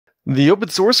The Open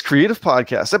Source Creative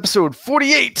Podcast, episode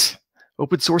 48,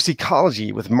 Open Source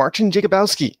Ecology with Marcin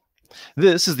Jakubowski.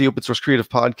 This is the Open Source Creative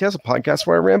Podcast, a podcast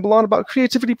where I ramble on about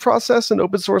creativity process and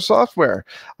open source software.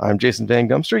 I'm Jason Van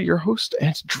Gumster, your host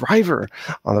and driver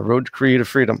on the road to creative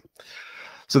freedom.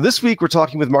 So this week, we're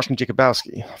talking with Marcin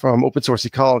Jakubowski from Open Source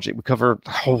Ecology. We cover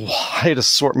a wide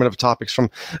assortment of topics from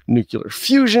nuclear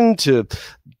fusion to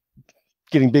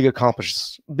getting big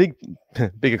accomplishments big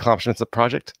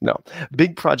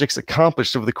projects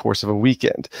accomplished over the course of a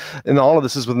weekend. And all of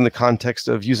this is within the context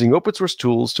of using open source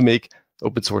tools to make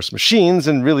open source machines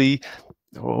and really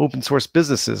open source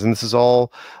businesses. And this is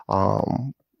all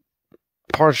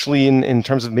partially in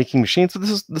terms of making machines. So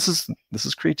this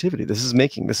is creativity. This is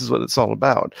making. This is what it's all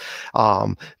about.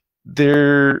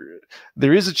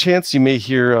 There is a chance you may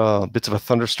hear bits of a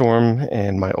thunderstorm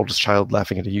and my oldest child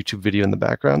laughing at a YouTube video in the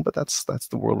background, but that's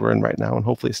the world we're in right now, and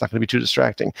hopefully it's not going to be too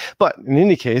distracting. But in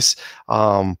any case,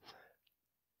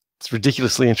 it's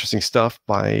ridiculously interesting stuff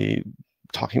by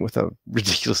talking with a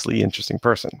ridiculously interesting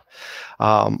person.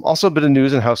 Also a bit of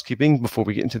news and housekeeping before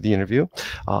we get into the interview.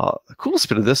 The coolest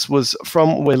bit of this was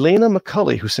from Welena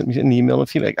McCulley, who sent me an email and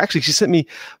feedback. Actually, she sent me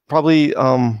probably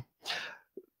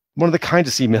one of the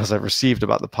kindest emails I've received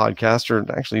about the podcast, or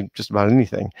actually just about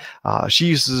anything. She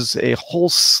uses a whole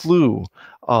slew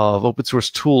of open source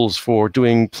tools for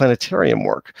doing planetarium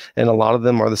work, and a lot of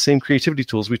them are the same creativity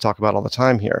tools we talk about all the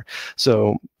time here.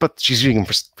 So, but she's using them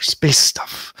for space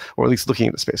stuff, or at least looking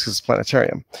at the space because it's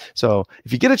planetarium. So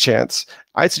if you get a chance,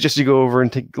 I'd suggest you go over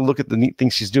and take a look at the neat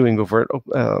things she's doing over at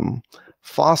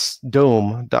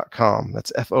fossdome.com.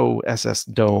 That's FOSS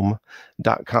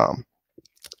dome.com.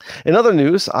 In other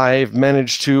news, I've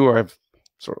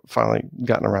sort of finally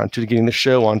gotten around to getting the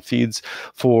show on feeds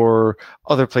for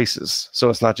other places. So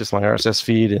it's not just my RSS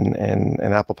feed and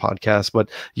Apple Podcasts,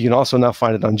 but you can also now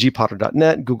find it on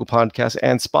gpodder.net, Google Podcasts,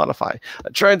 and Spotify. I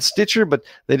tried Stitcher, but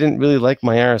they didn't really like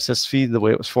my RSS feed the way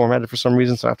it was formatted for some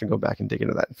reason, so I have to go back and dig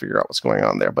into that and figure out what's going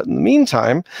on there. But in the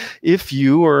meantime, if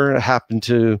you or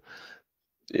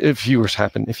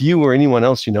anyone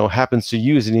else you know happens to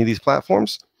use any of these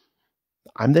platforms,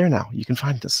 I'm there now. You can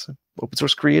find us. Open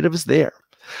Source Creative is there.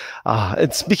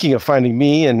 And speaking of finding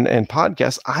me and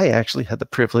podcasts, I actually had the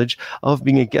privilege of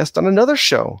being a guest on another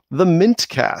show, the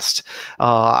Mintcast.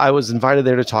 I was invited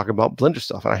there to talk about Blender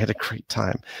stuff, and I had a great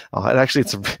time. And actually,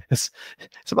 it's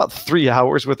about 3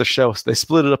 hours worth of show. So they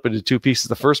split it up into two pieces.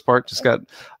 The first part just got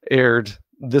aired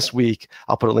this week.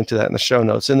 I'll put a link to that in the show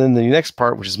notes. And then the next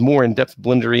part, which is more in-depth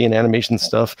Blendery and animation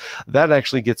stuff, that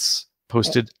actually gets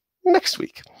posted next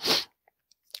week.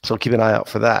 So keep an eye out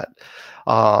for that.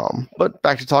 But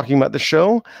back to talking about the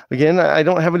show. Again, I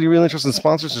don't have any real interest in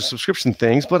sponsors or subscription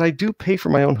things, but I do pay for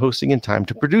my own hosting and time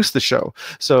to produce the show.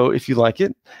 So if you like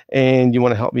it and you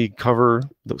want to help me cover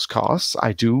those costs,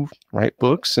 I do write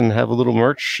books and have a little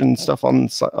merch and stuff on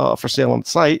for sale on the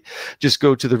site. Just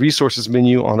go to the resources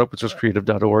menu on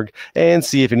opensourcecreative.org and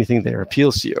see if anything there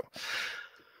appeals to you.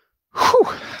 Whew,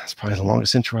 that's probably the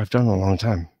longest intro I've done in a long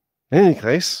time. In any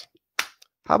case,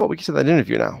 how about we get to that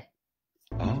interview now?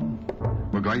 Oh,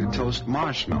 we're going to toast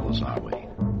marshmallows, are we?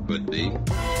 Could be.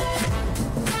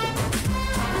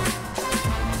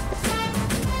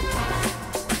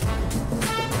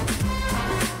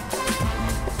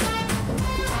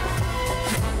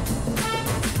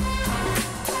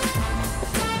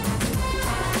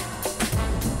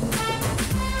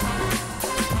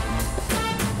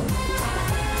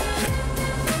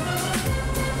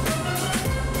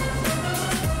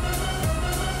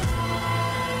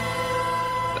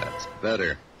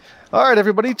 Better. All right,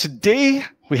 everybody. Today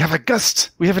we have a guest.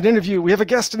 We have an interview. We have a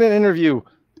guest in an interview.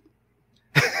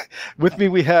 With me,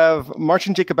 we have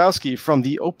Marcin Jakubowski from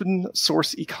the Open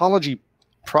Source Ecology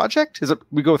project. Is it?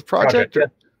 We go with project.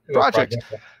 Project.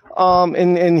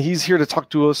 And he's here to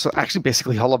talk to us. Actually,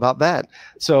 basically all about that.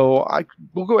 So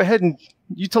we'll go ahead and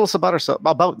you tell us about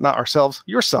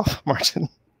yourself, Marcin.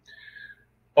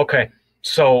 Okay.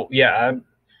 So yeah.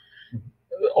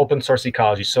 Open Source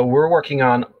Ecology. So we're working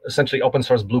on essentially open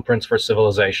source blueprints for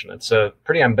civilization. It's a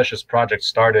pretty ambitious project,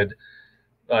 started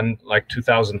in like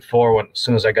 2004 as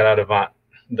soon as I got out of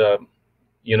the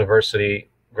university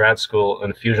grad school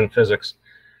in fusion physics.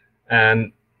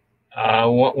 And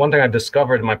one thing I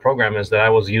discovered in my program is that I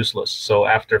was useless. So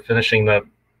after finishing the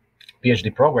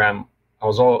PhD program, I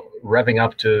was all revving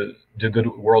up to do good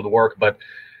world work, but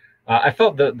I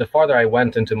felt the farther I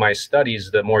went into my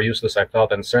studies, the more useless I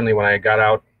felt. And certainly when I got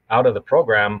out of the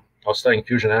program, I was studying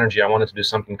fusion energy. I wanted to do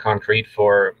something concrete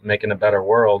for making a better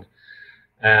world.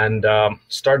 And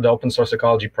started the Open Source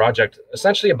Ecology project,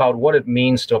 essentially about what it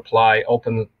means to apply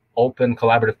open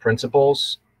collaborative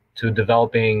principles to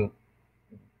developing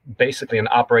basically an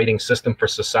operating system for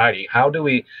society. How do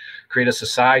we create a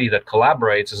society that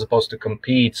collaborates as opposed to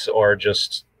competes or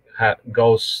just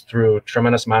goes through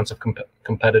tremendous amounts of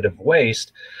competitive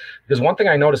waste? Because one thing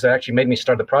I noticed that actually made me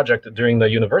start the project during the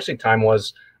university time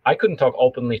was I couldn't talk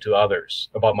openly to others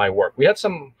about my work. We had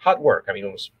some hot work. I mean,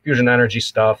 it was fusion energy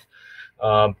stuff,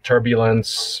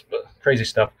 turbulence, crazy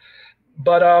stuff.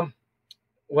 But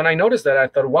when I noticed that, I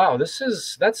thought, wow,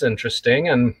 that's interesting.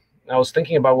 And I was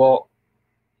thinking about, well,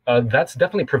 that's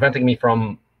definitely preventing me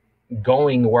from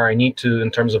going where I need to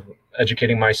in terms of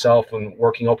educating myself and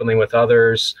working openly with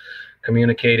others,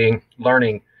 communicating,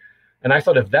 learning. And I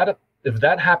thought if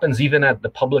that happens even at the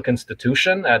public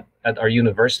institution, at our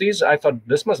universities, I thought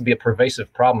this must be a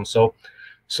pervasive problem. So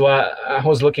I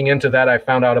was looking into that. I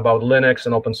found out about Linux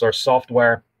and open source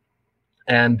software,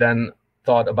 and then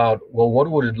thought about, well, what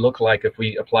would it look like if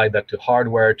we applied that to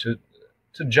hardware, to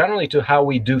generally to how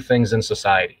we do things in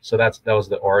society. So that was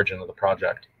the origin of the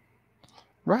project.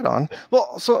 Right on.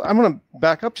 Well, so I'm going to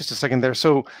back up just a second there.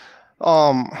 So,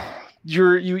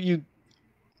 you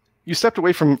stepped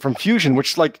away from fusion,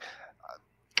 which, like,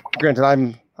 granted,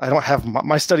 I don't have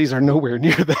my studies are nowhere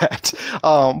near that.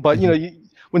 But you know,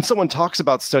 when someone talks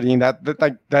about studying that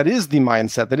is the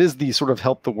mindset, that is the sort of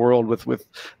help the world with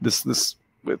this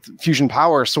with fusion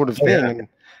power sort of thing, yeah.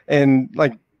 and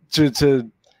like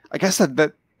to I guess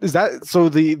that is that. So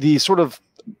the sort of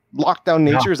lockdown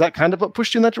nature, is that kind of what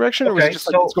pushed you in that direction, or was it just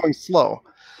like it's going slow?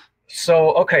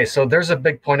 So there's a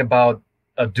big point about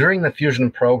during the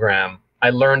fusion program,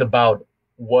 I learned about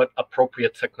what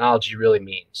appropriate technology really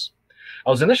means. I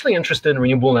was initially interested in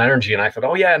renewable energy, and I thought,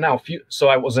 oh yeah, so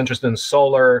I was interested in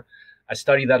solar. I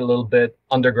studied that a little bit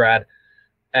undergrad,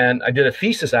 and I did a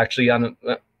thesis actually on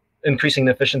increasing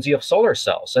the efficiency of solar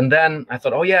cells. And then I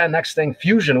thought, oh yeah, next thing,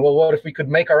 fusion. Well, what if we could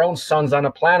make our own suns on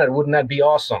a planet? Wouldn't that be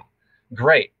awesome?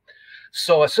 Great.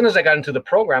 So as soon as I got into the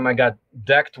program, I got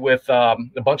decked with a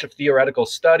bunch of theoretical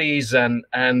studies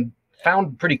and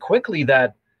found pretty quickly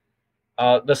that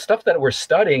the stuff that we're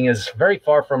studying is very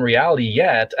far from reality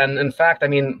yet. And in fact, I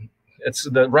mean, it's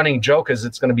the running joke is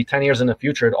it's going to be 10 years in the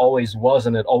future. It always was,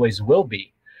 and it always will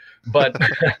be. But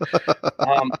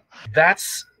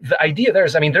that's the idea.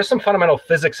 There's some fundamental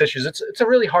physics issues. It's a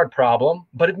really hard problem,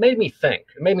 but it made me think.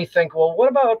 Well, what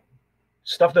about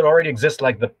stuff that already exists,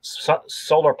 like the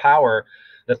solar power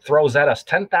that throws at us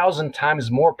 10,000 times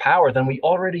more power than we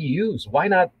already use? Why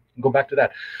not go back to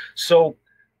that? So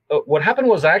what happened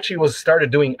was I actually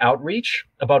started doing outreach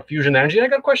about fusion energy. And I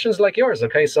got questions like yours.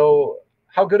 Okay, so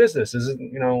how good is this? Is it,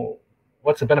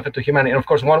 what's the benefit to humanity? And of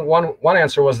course, one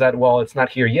answer was that, well, it's not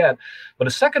here yet. But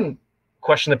a second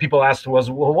question that people asked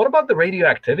was, well, what about the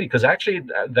radioactivity? Because actually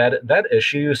that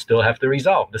issue you still have to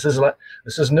resolve. This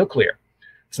is nuclear.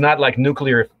 It's not like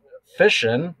nuclear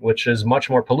fission, which is much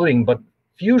more polluting, but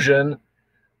fusion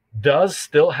does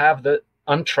still have the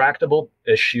untractable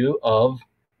issue of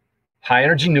high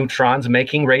energy neutrons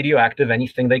making radioactive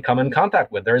anything they come in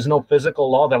contact with. There is no physical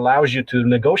law that allows you to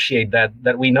negotiate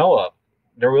that we know of.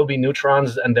 There will be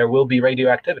neutrons and there will be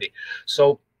radioactivity.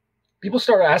 So people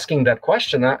started asking that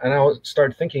question, and I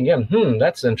started thinking,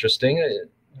 that's interesting.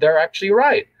 They're actually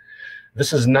right.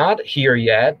 This is not here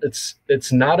yet.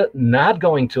 It's not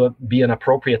going to be an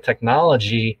appropriate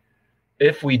technology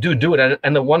if we do it.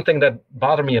 And the one thing that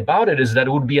bothered me about it is that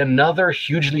it would be another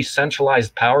hugely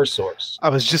centralized power source. I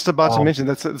was just about to mention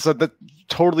it's a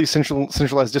totally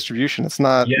centralized distribution. It's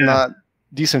not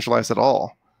decentralized at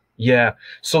all. Yeah.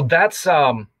 So that's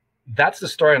the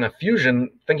story on a fusion.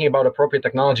 Thinking about appropriate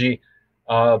technology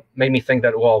made me think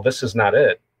that, well, this is not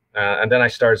it. And then I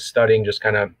started studying, just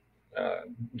kind of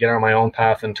getting on my own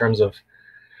path in terms of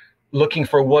looking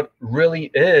for what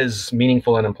really is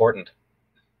meaningful and important.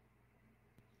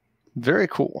 Very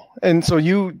cool. And so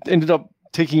you ended up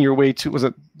taking your way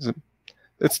to,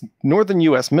 it's northern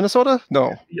U.S., Minnesota?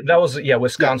 No. That was,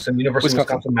 Wisconsin, University of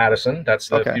Wisconsin-Madison. That's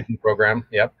the fusion program.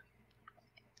 Yep.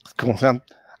 Cool.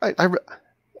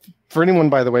 For anyone,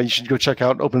 by the way, you should go check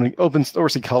out Open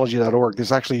Source Ecology.org.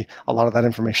 There's actually a lot of that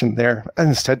information there. And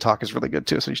this TED Talk is really good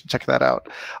too, so you should check that out.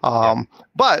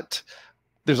 But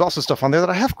there's also stuff on there that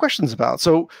I have questions about.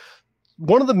 So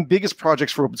one of the biggest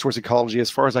projects for Open Source Ecology, as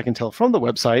far as I can tell from the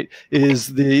website,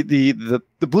 is the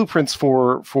blueprints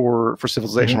for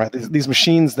civilization, right? These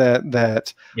machines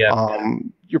that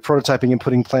you're prototyping and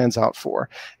putting plans out for.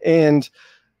 And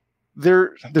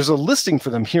there's a listing for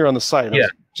them here on the site. I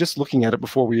was just looking at it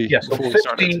before we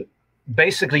started.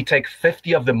 Basically take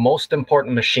 50 of the most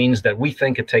important machines that we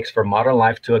think it takes for modern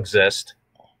life to exist.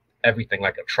 Everything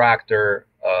like a tractor,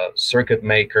 a circuit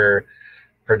maker,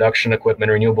 production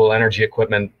equipment, renewable energy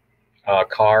equipment,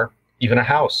 car, even a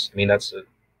house. I mean, that's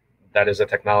that is a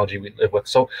technology we live with.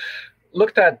 So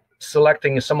looked at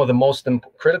selecting some of the most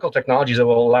critical technologies that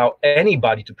will allow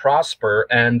anybody to prosper.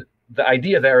 And the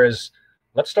idea there is,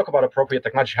 let's talk about appropriate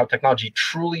technology, how technology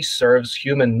truly serves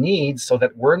human needs so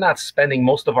that we're not spending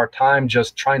most of our time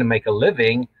just trying to make a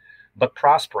living, but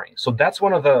prospering. So that's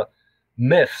one of the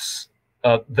myths.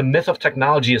 The myth of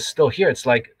technology is still here. It's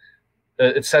like,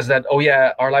 it says that, oh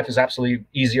yeah, our life is absolutely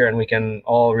easier and we can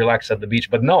all relax at the beach.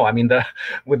 But no, I mean,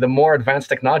 with the more advanced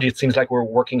technology, it seems like we're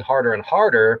working harder and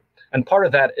harder. And part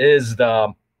of that is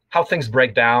how things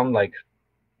break down, like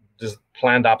this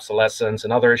planned obsolescence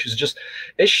and other issues, just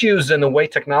issues in the way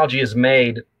technology is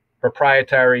made,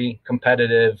 proprietary,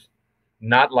 competitive,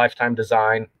 not lifetime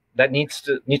design, that needs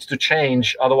to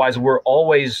change. Otherwise, we're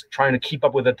always trying to keep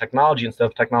up with the technology instead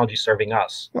of technology serving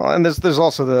us. Well, and there's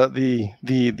also the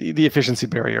efficiency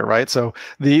barrier, right? So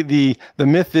the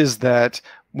myth is that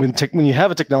when you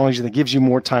have a technology that gives you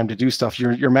more time to do stuff,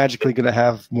 you're magically going to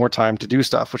have more time to do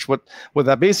stuff. Which what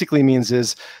that basically means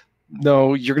is,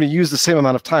 no, you're going to use the same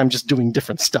amount of time just doing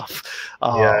different stuff.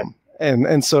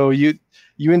 And so you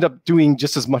end up doing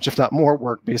just as much, if not more,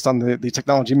 work based on the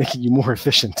technology making you more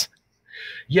efficient.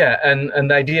 Yeah,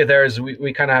 and the idea there is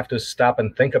we kind of have to stop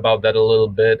and think about that a little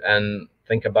bit and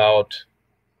think about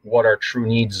what our true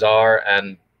needs are.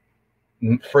 And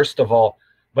first of all,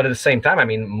 but at the same time, I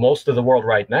mean, most of the world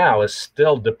right now is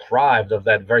still deprived of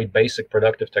that very basic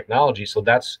productive technology. So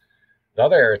that's the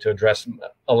other area to address,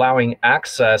 allowing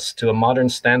access to a modern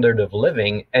standard of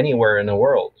living anywhere in the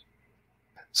world.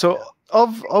 So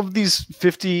of these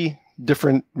 50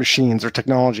 different machines or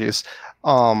technologies,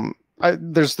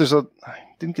 there's I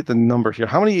didn't get the number here.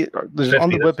 How many there's 50, on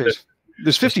the webpage?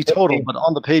 There's 50 total, but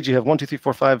on the page you have 1, 2, 3,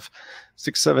 4, 5,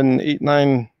 6, 7, 8,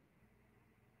 9.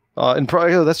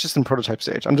 That's just in prototype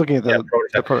stage. I'm looking at the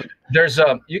prototype. There's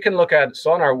you can look at,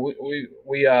 so on our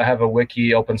we have a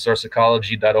wiki,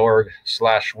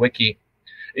 opensourceecology.org/wiki.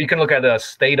 You can look at the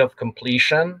state of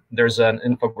completion. There's an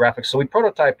infographic. So we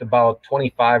prototyped about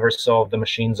 25 or so of the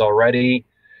machines already.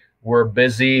 We're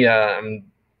busy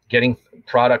getting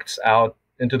products out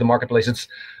into the marketplace. It's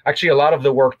actually a lot of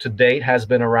the work to date has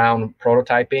been around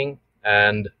prototyping,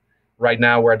 and right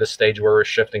now we're at the stage where we're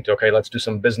shifting to, okay, let's do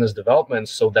some business development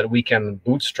so that we can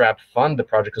bootstrap fund the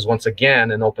project. Because once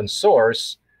again, in open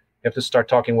source, you have to start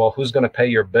talking, well, who's going to pay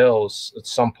your bills? At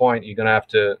some point, you're going to have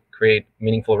to create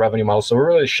meaningful revenue models. So we're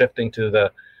really shifting to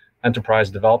the enterprise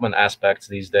development aspects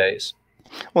these days.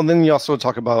 Well, then you also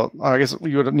talk about, I guess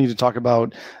you would need to talk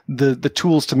about the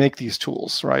tools to make these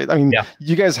tools, right? I mean,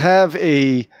 you guys have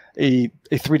a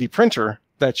 3D printer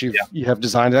that you have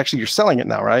designed. Actually, you're selling it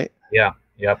now, right? Yeah.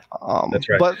 Yep. That's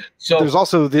right. But so there's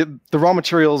also the raw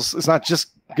materials. It's not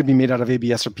just going to be made out of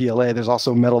ABS or PLA. There's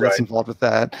also metal that's involved with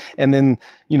that. And then,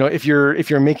 if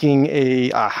you're making a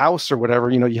house or whatever,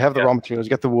 you have the raw materials, you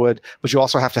get the wood, but you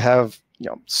also have to have,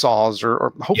 saws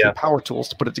or hopefully power tools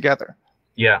to put it together.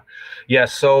 Yeah.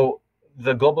 So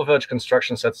the Global Village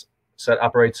construction set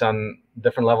operates on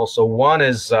different levels. So one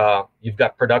is you've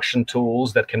got production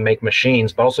tools that can make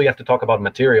machines, but also you have to talk about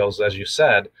materials, as you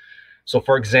said. So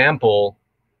for example,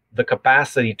 the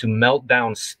capacity to melt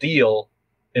down steel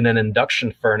in an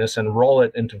induction furnace and roll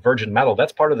it into virgin metal,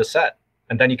 that's part of the set.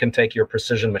 And then you can take your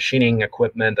precision machining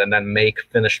equipment and then make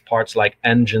finished parts like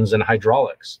engines and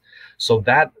hydraulics. So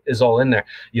that is all in there.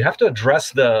 You have to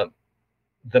address the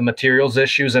materials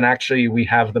issues, and actually we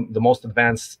have the most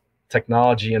advanced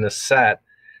technology in the set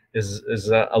is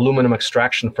aluminum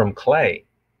extraction from clay.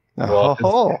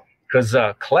 Because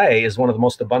clay is one of the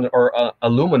most abundant, or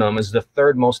aluminum is the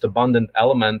third most abundant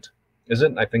element,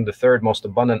 I think the third most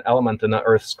abundant element in the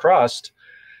Earth's crust.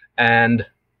 And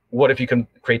what if you can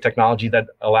create technology that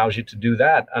allows you to do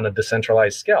that on a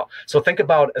decentralized scale? So think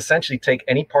about essentially take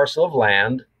any parcel of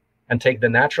land and take the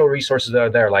natural resources that are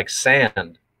there, like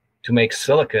sand, to make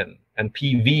silicon and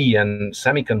PV and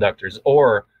semiconductors,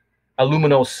 or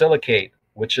aluminosilicate,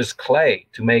 which is clay,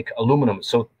 to make aluminum.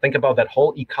 So think about that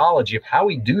whole ecology of how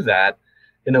we do that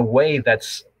in a way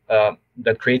that's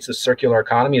that creates a circular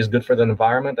economy, is good for the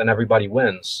environment, and everybody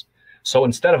wins. So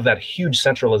instead of that huge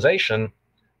centralization,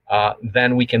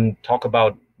 then we can talk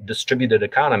about distributed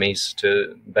economies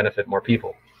to benefit more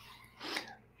people.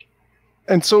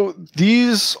 And so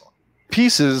these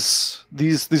pieces,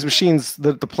 these machines,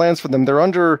 the plans for them, they're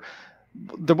under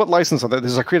what license are they?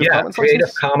 There's a Creative Commons license?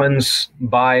 Creative Commons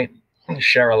by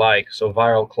share alike. So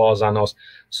viral clause on those.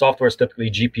 Software is typically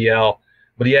GPL.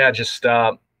 But just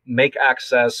make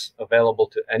access available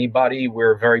to anybody.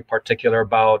 We're very particular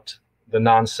about the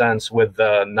nonsense with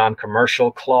the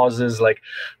non-commercial clauses. Like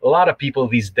a lot of people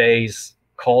these days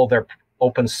call their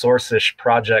open source-ish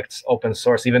projects open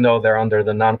source, even though they're under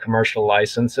the non-commercial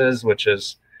licenses, which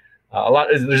is a lot.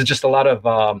 There's just a lot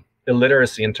of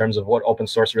illiteracy in terms of what open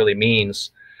source really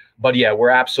means. But yeah, we're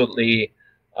absolutely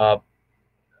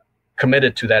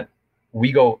committed to that.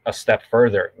 We go a step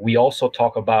further. We also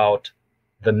talk about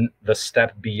the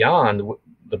step beyond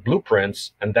the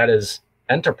blueprints, and that is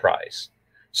enterprise.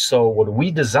 So what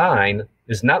we design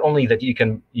is not only that you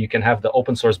can have the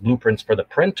open source blueprints for the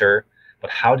printer, but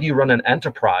how do you run an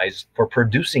enterprise for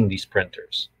producing these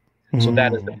printers? So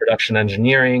that is the production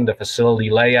engineering, the facility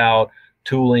layout,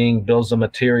 tooling, bills of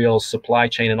materials, supply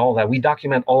chain, and all that. We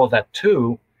document all of that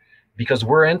too, because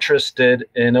we're interested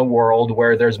in a world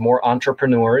where there's more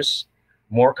entrepreneurs,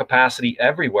 more capacity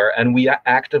everywhere, and we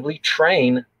actively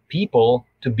train people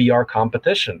to be our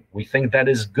competition. We think that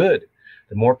is good.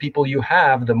 The more people you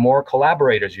have, the more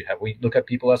collaborators you have. We look at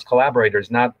people as collaborators,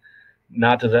 not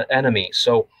the enemy.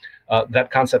 So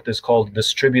that concept is called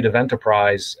distributive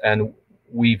enterprise, and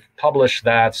we've published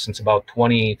that since about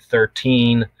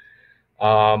 2013,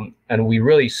 and we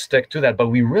really stick to that. But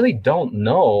we really don't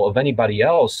know of anybody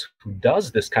else who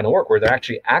does this kind of work, where they're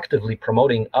actually actively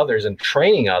promoting others and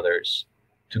training others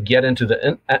to get into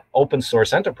the open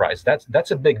source enterprise.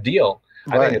 That's a big deal.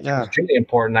 Right, I think it's extremely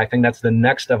important. I think that's the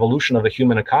next evolution of the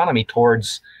human economy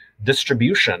towards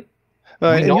distribution.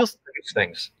 We don't produce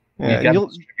things. Yeah, and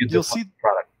you'll see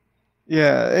product.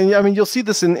 Yeah, and I mean you'll see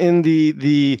this in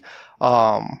the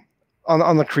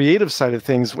on the creative side of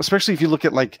things, especially if you look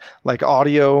at like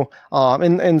audio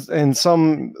and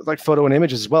some like photo and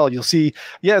images as well. You'll see,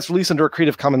 it's released under a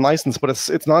Creative Commons license, but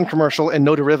it's non-commercial and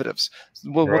no derivatives.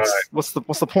 Well, right. what's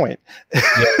the point? Yeah,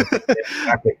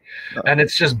 exactly. And it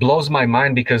just blows my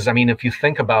mind because I mean, if you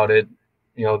think about it,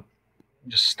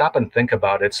 just stop and think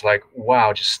about it. It's like,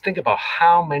 wow, just think about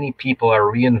how many people are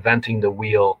reinventing the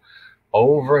wheel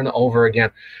over and over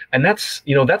again. And that's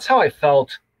how I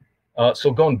felt.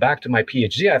 So going back to my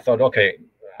PhD, I thought, okay,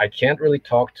 I can't really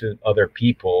talk to other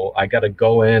people. I got to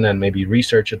go in and maybe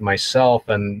research it myself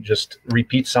and just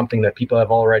repeat something that people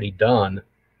have already done.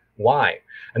 Why?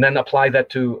 And then apply that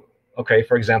to, okay,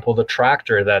 for example, the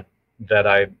tractor that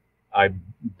I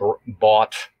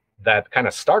bought that kind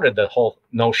of started the whole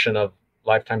notion of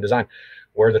lifetime design,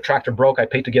 where the tractor broke, I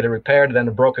paid to get it repaired, then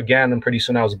it broke again, and pretty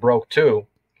soon I was broke too,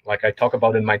 like I talk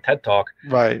about in my TED Talk.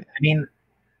 Right. I mean,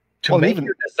 to make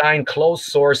your design closed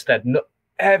source that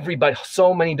everybody,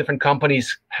 so many different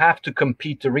companies have to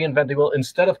compete to reinvent the wheel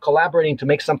instead of collaborating to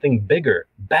make something bigger,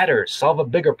 better, solve a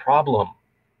bigger problem.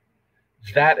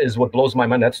 That is what blows my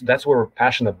mind. That's what we're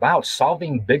passionate about,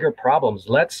 solving bigger problems.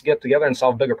 Let's get together and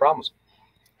solve bigger problems.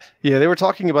 Yeah, they were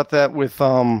talking about that with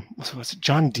was it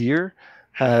John Deere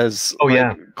has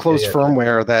closed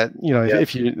firmware that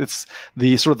if you it's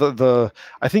the sort of the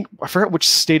I think I forgot which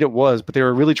state it was, but they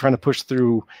were really trying to push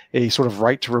through a sort of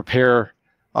right to repair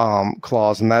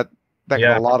clause, and that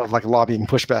got a lot of like lobbying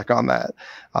pushback on that.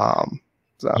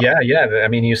 So. I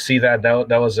mean, you see that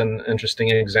was an interesting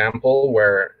example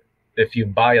where if you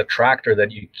buy a tractor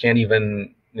that you can't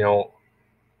even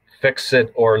fix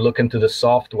it or look into the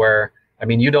software, I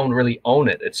mean, you don't really own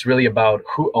it. It's really about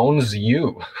who owns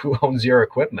you, who owns your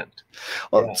equipment.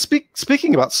 Well,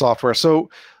 speaking about software,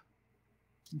 so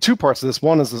two parts of this.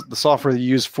 One is the software that you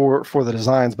use for the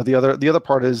designs, but the other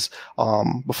part is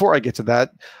before I get to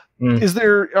that, is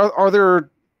are there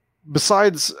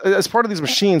besides as part of these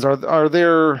machines are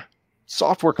there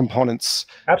software components?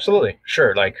 Absolutely,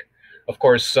 sure. Like, of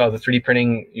course, the 3D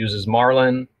printing uses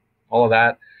Marlin, all of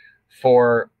that.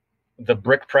 For the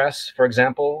brick press, for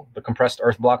example, the compressed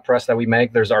earth block press that we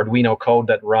make, there's Arduino code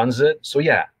that runs it. So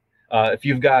if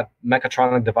you've got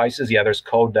mechatronic devices, there's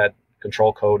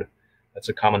control code. That's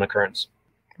a common occurrence.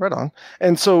 Right on.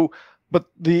 And so, but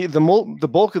the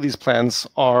bulk of these plans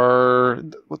are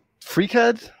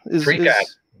FreeCAD? FreeCAD.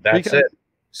 That's FreeCAD? It.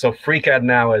 So FreeCAD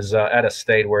now is at a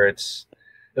state where it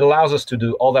allows us to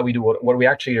do all that we do. What we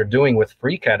actually are doing with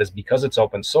FreeCAD is, because it's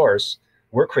open source,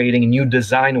 we're creating new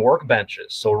design workbenches.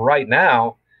 So right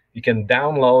now, you can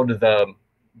download the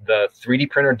 3D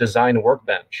printer design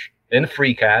workbench in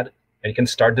FreeCAD, and you can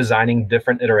start designing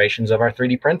different iterations of our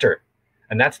 3D printer.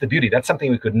 And that's the beauty. That's something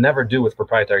we could never do with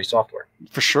proprietary software.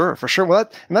 For sure.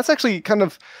 Well, that's actually kind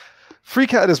of,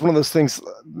 FreeCAD is one of those things.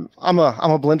 I'm a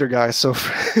Blender guy, so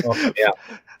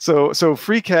So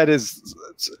FreeCAD is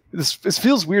it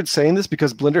feels weird saying this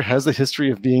because Blender has the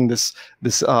history of being this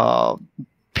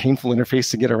painful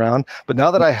interface to get around. But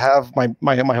now that I have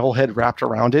my whole head wrapped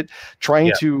around it,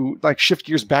 trying to like shift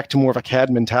gears back to more of a CAD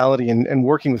mentality and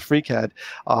working with FreeCAD,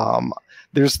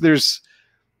 there's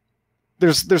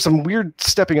some weird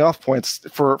stepping off points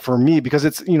for me because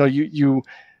it's you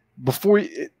before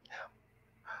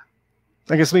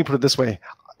I guess let me put it this way.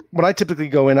 When I typically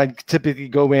go in,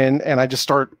 and I just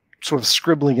start sort of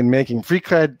scribbling and making.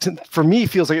 FreeCAD, for me,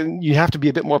 feels like you have to be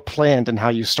a bit more planned in how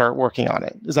you start working on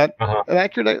it. Is that an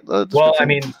accurate description? Well, I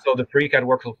mean, so the FreeCAD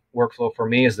workflow for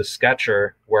me is the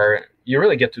sketcher, where you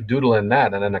really get to doodle in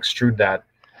that and then extrude that.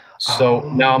 So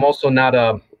now I'm also not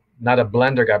a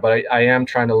Blender guy, but I am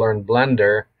trying to learn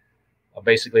Blender,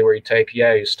 basically where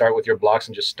you start with your blocks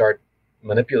and just start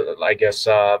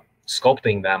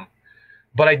sculpting them.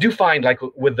 But I do find, like,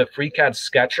 with the FreeCAD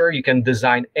sketcher, you can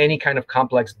design any kind of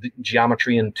complex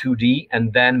geometry in 2D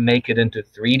and then make it into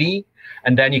 3D.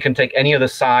 And then you can take any of the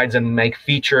sides and make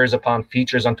features upon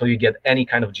features until you get any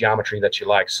kind of geometry that you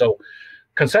like. So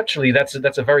conceptually, that's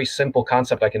a very simple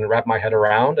concept I can wrap my head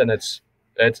around, and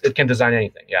it can design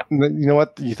anything. Yeah. You know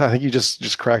what? I think you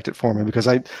just cracked it for me, because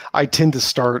I tend to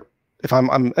start, if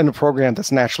I'm in a program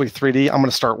that's naturally 3D, I'm going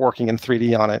to start working in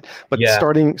 3D on it. But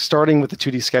starting with the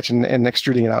 2D sketch and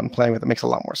extruding it out and playing with it makes a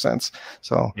lot more sense.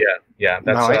 So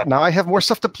now I have more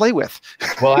stuff to play with.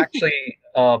 Well, actually,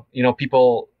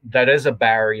 people, that is a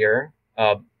barrier,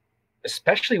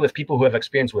 especially with people who have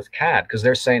experience with CAD, because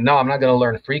they're saying, no, I'm not going to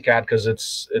learn FreeCAD because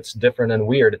it's different and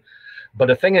weird. But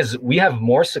the thing is, we have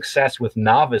more success with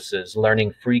novices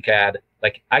learning FreeCAD.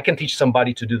 Like, I can teach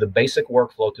somebody to do the basic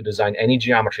workflow to design any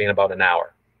geometry in about an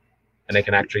hour, and they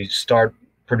can actually start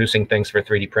producing things for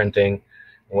 3D printing,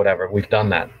 whatever. We've done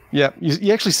that. Yeah,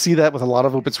 you actually see that with a lot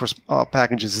of open source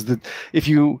packages. Is that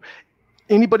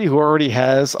anybody who already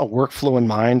has a workflow in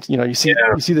mind, you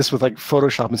see this with like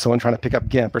Photoshop and someone trying to pick up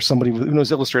GIMP, or somebody who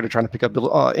knows Illustrator trying to pick up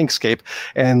Inkscape,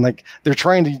 and like they're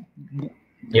trying to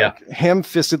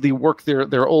ham-fistedly work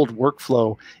their old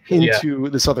workflow into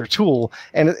this other tool,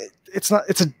 and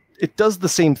it does the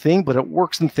same thing, but it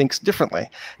works and thinks differently.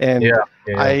 And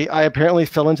I apparently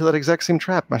fell into that exact same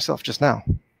trap myself just now.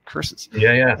 Curses.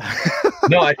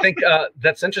 No, I think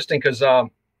that's interesting, because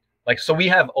so we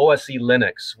have OSE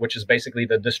Linux, which is basically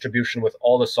the distribution with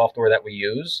all the software that we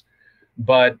use.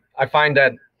 But I find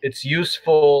that it's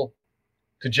useful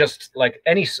to just, like,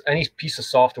 any piece of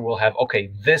software will have, you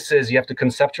have to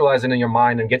conceptualize it in your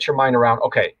mind and get your mind around,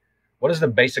 what is the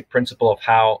basic principle of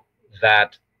how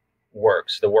that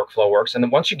works, the workflow works. And then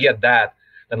once you get that,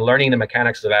 then learning the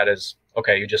mechanics of that is,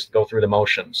 you just go through the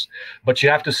motions. But you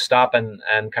have to stop and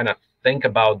kind of think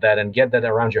about that and get that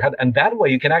around your head. And that way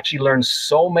you can actually learn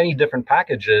so many different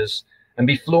packages and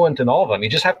be fluent in all of them. You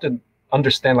just have to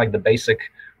understand, like, the basic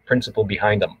principle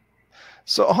behind them.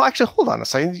 So actually, hold on a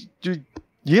second. Do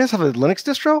you guys have a Linux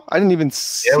distro? I didn't even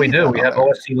see. Yeah, we do. We have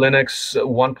OSE Linux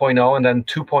 1.0 and then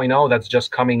 2.0 that's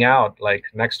just coming out, like,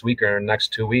 next week or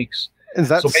next 2 weeks. Is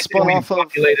that spun off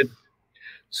of?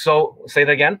 So say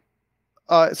that again.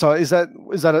 So is that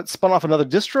it spun off another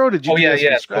distro? Did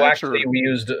you? So actually,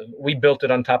 we built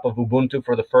it on top of Ubuntu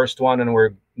for the first one, and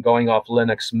we're going off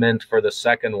Linux Mint for the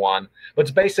second one. But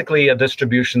it's basically a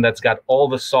distribution that's got all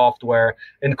the software,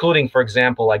 including, for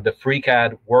example, like the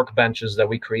FreeCAD workbenches that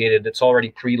we created. It's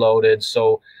already preloaded,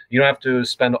 so you don't have to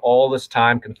spend all this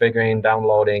time configuring,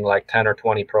 downloading like 10 or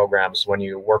 20 programs when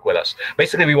you work with us.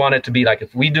 Basically, we want it to be like,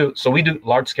 we do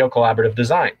large-scale collaborative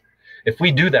design. If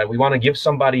we do that, we want to give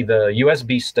somebody the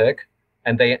USB stick,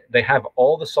 and they have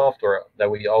all the software that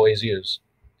we always use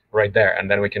right there, and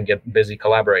then we can get busy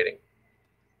collaborating.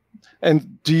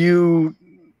 And do you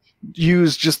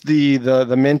use just the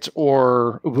Mint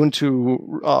or Ubuntu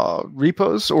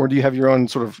repos, or do you have your own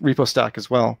sort of repo stack as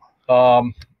well?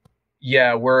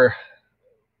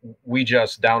 We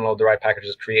just download the right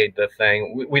packages, create the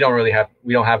thing. We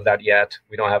don't have that yet.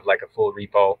 We don't have like a full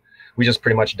repo. We just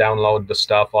pretty much download the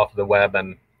stuff off the web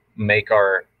and make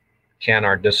our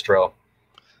distro.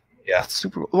 Yeah, that's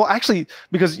super cool. Well, actually,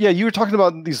 because you were talking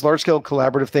about these large scale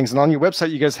collaborative things, and on your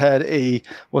website you guys had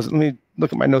let me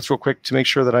look at my notes real quick to make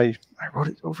sure that I wrote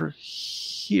it over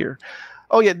here.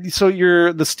 Oh yeah, so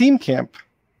the Steam Camp.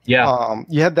 Yeah.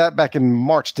 You had that back in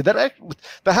March. Did that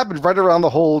happened right around the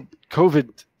whole COVID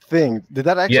thing? Did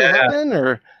that actually happen,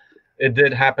 or? It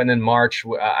did happen in March.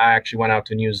 I actually went out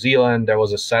to New Zealand. There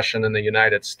was a session in the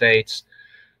United States.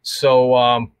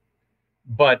 So,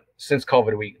 but since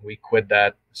COVID, we quit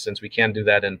that, since we can't do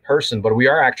that in person. But we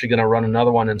are actually going to run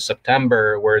another one in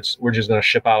September, where we're just going to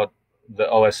ship out the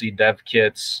OSE dev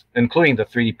kits, including the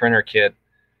 3D printer kit,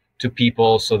 to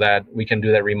people so that we can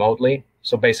do that remotely.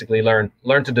 So basically learn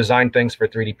to design things for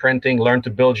 3D printing, learn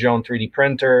to build your own 3D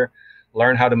printer,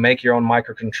 learn how to make your own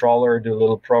microcontroller, do a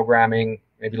little programming,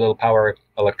 maybe a little power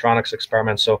electronics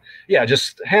experiments. So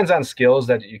just hands-on skills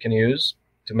that you can use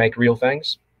to make real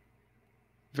things.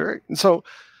 So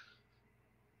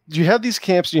do you have these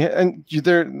camps?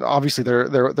 They're obviously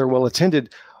they're well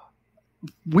attended.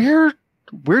 Where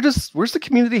where's the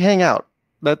community hang out?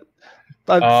 That's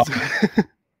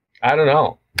I don't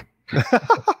know.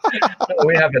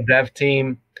 We have a dev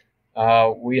team.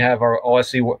 We have our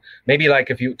OSC. Maybe like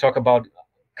if you talk about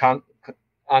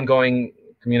ongoing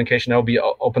communication, that would be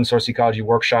Open Source Ecology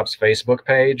Workshops Facebook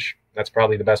page. That's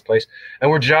probably the best place. And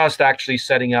we're just actually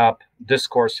setting up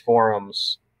discourse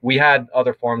forums. We had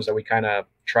other forums that we kind of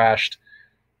trashed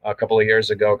a couple of years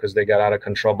ago because they got out of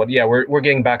control. But yeah, we're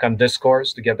getting back on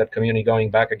discourse to get that community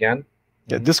going back again.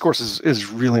 Yeah, discourse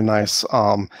is really nice.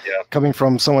 Coming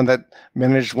from someone that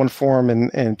managed one forum in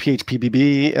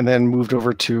PHPBB and then moved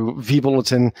over to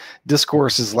vBulletin,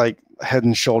 discourse is like head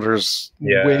and shoulders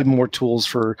way more tools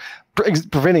for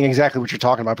preventing exactly what you're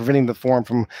talking about, preventing the forum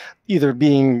from either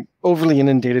being overly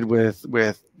inundated with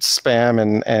spam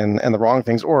and the wrong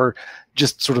things, or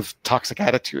just sort of toxic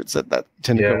attitudes that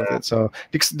tend to go with it. So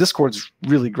Discord's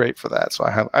really great for that. So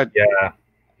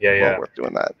well worth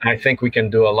doing that. I think we can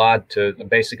do a lot to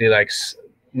basically like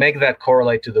make that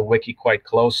correlate to the wiki quite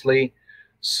closely,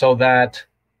 so that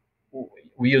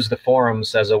we use the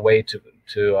forums as a way to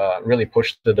really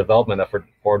push the development effort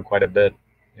forward quite a bit.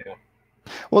 Yeah.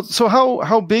 Well, so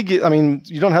how big? I mean,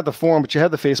 you don't have the forum, but you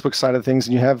have the Facebook side of things,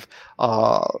 and you have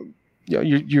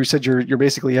you said you're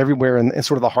basically everywhere in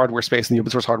sort of the hardware space and the open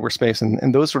source hardware space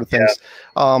and those sort of things.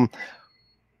 Yeah.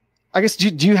 I guess,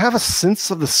 do you have a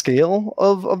sense of the scale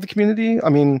of the community? I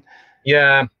mean,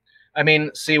 yeah, I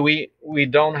mean, see, we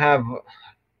don't have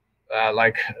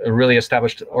like a really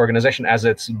established organization, as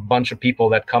it's a bunch of people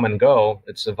that come and go.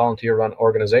 It's a volunteer-run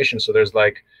organization, so there's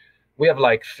like we have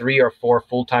like 3 or 4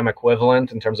 full-time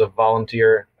equivalent in terms of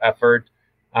volunteer effort.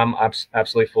 I'm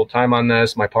absolutely full-time on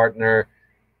this. My partner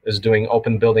is doing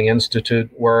Open Building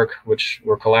Institute work, which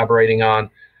we're collaborating on,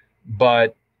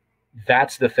 but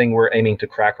that's the thing we're aiming to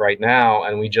crack right now.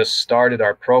 And we just started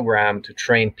our program to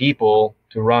train people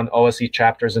to run OSE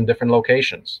chapters in different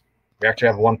locations. We actually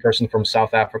have one person from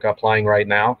South Africa applying right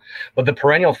now. But the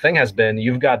perennial thing has been,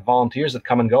 you've got volunteers that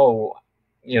come and go.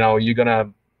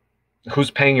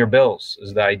 Who's paying your bills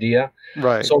is the idea.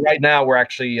 Right. So right now we're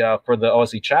actually, for the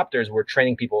OSE chapters, we're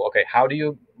training people, okay, how do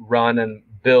you run and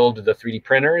build the 3D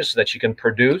printers that you can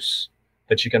produce,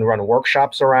 that you can run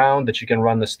workshops around, that you can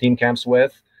run the Steam camps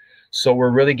with? So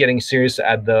we're really getting serious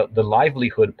at the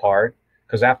livelihood part,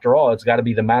 because after all, it's got to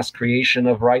be the mass creation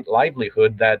of right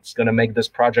livelihood that's going to make this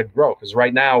project grow. Because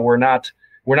right now we're not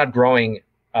growing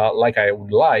like I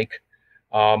would like,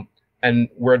 and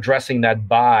we're addressing that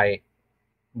by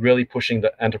really pushing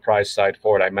the enterprise side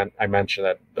forward. I mentioned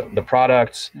that the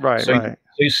products. Right. So right.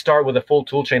 So you start with a full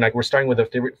tool chain. Like we're starting with a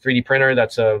 3D printer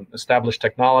that's a established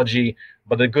technology.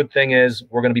 But the good thing is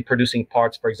we're going to be producing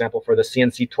parts, for example, for the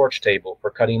CNC torch table for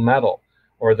cutting metal,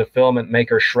 or the filament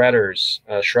maker shredders,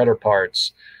 shredder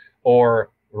parts, or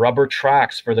rubber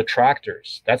tracks for the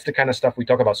tractors. That's the kind of stuff we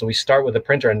talk about. So we start with the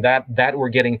printer, and that we're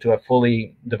getting to a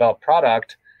fully developed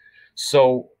product.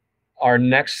 So our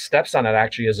next steps on it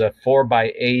actually is a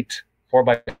 4x8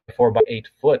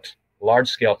 foot large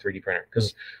scale 3D printer,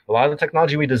 because a lot of the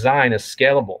technology we design is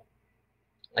scalable,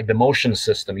 like the motion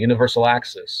system, universal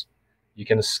axis. You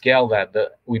can scale that.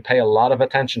 We pay a lot of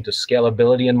attention to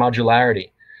scalability and modularity.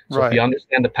 So if you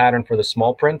understand the pattern for the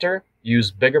small printer,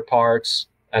 use bigger parts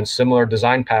and similar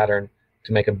design pattern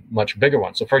to make a much bigger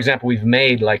one. So for example, we've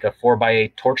made like a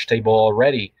 4x8 torch table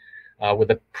already with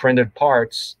the printed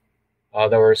parts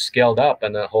that were scaled up,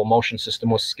 and the whole motion system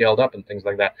was scaled up and things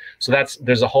like that. So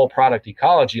there's a whole product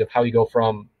ecology of how you go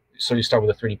from, so you start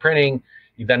with the 3D printing,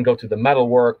 you then go to the metal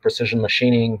work, precision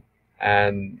machining,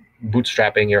 and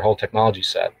bootstrapping your whole technology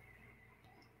set.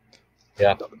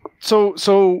 Yeah.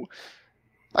 So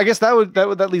I guess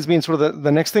that leads me in sort of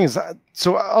the next thing is that,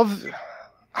 so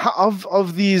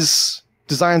of these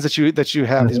designs that you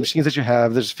have, these machines that you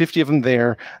have, there's 50 of them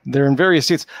there. They're in various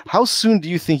states. How soon do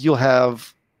you think you'll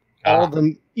have all of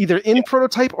them either in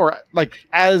prototype or like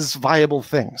as viable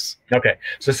things? Okay,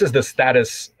 so this is the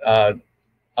status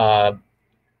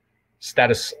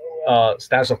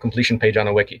of completion page on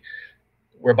a wiki.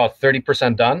 We're about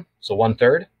 30% done, so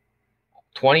 1/3.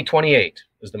 2028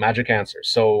 is the magic answer.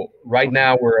 So right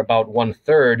now we're about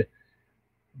 1/3,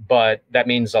 but that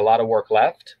means a lot of work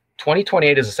left.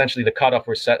 2028 is essentially the cutoff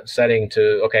we're setting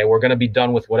to, okay, we're going to be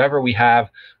done with whatever we have.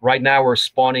 Right now we're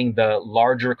spawning the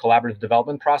larger collaborative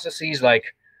development processes.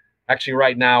 Like actually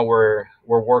right now we're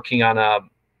working on a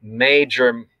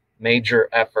major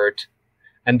effort.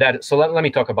 And so let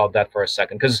me talk about that for a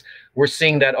second, because we're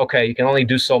seeing that, okay, you can only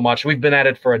do so much. We've been at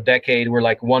it for a decade. We're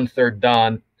like 1/3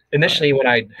 done. Initially, when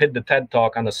I hit the TED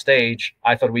Talk on the stage,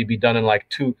 I thought we'd be done in like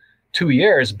 2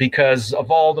 years because of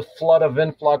all the flood of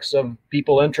influx of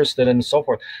people interested and so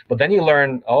forth. But then you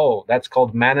learn, oh, that's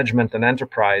called management and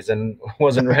enterprise, and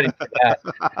wasn't ready for that.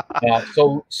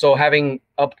 So having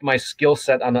upped my skill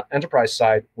set on the enterprise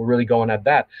side, we're really going at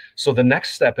that. So the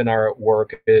next step in our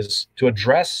work is to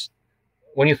address,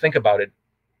 when you think about it,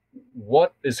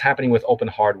 what is happening with open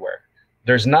hardware.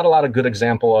 There's not a lot of good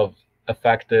example of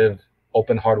effective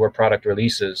open hardware product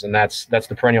releases, and that's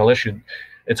the perennial issue.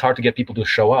 It's hard to get people to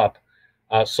show up.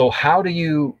 So how do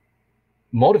you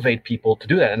motivate people to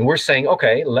do that? And we're saying,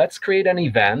 okay, let's create an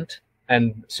event.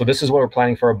 And so this is what we're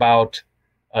planning for about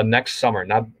next summer,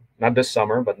 not this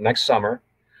summer, but next summer.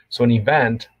 So an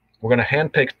event, we're going to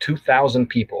handpick 2,000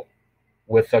 people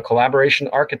with a collaboration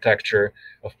architecture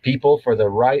of people for the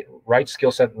right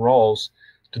skill set and roles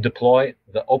to deploy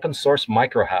the open source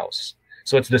micro house.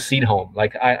 So it's the seed home.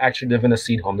 Like, I actually live in a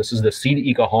seed home. This is the seed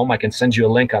eco home. I can send you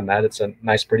a link on that. It's a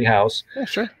nice, pretty house. Yeah,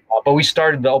 sure. But we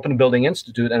started the Open Building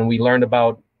Institute, and we learned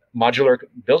about modular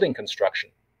building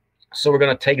construction. So we're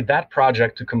going to take that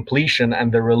project to completion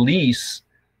and the release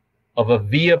of a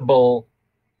viable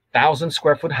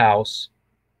 1,000-square-foot house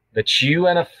that you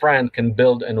and a friend can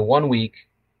build in 1 week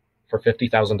for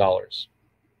 $50,000.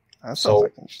 That sounds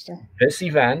like interesting. This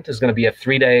event is going to be a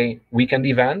 3-day weekend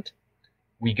event.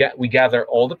 We gather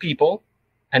all the people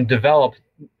and develop,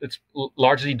 it's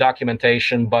largely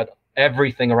documentation, but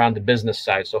everything around the business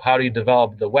side. So how do you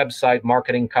develop the website,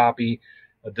 marketing, copy,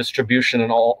 distribution,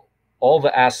 and all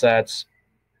the assets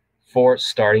for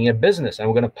starting a business? And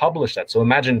we're going to publish that. So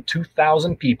imagine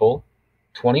 2,000 people,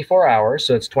 24 hours.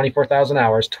 So it's 24,000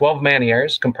 hours, 12 man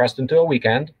years compressed into a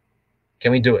weekend.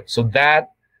 Can we do it? So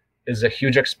that is a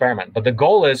huge experiment. But the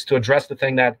goal is to address the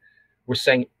thing that we're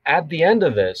saying at the end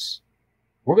of this,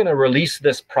 we're going to release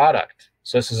this product.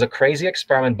 So this is a crazy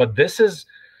experiment, but this is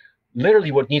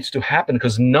literally what needs to happen,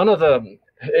 because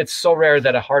it's so rare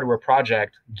that a hardware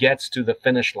project gets to the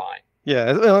finish line.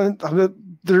 Yeah,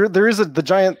 there is the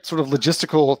giant sort of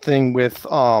logistical thing with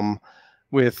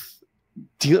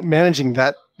managing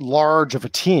that large of a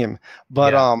team.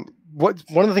 But one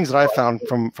of the things that I found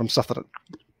from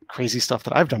crazy stuff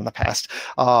that I've done in the past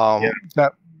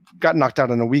that got knocked out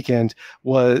in a weekend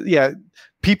was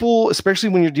people, especially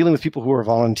when you're dealing with people who are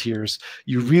volunteers,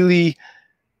 you really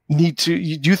need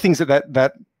to do things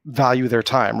that value their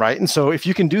time, right? And so if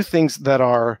you can do things that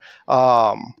are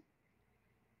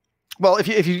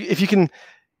if you can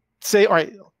say, all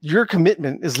right, your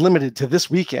commitment is limited to this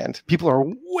weekend, people are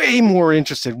way more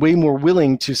interested, way more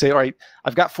willing to say, all right,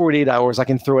 I've got 48 hours, I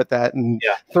can throw at that and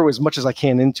throw as much as I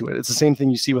can into it. It's the same thing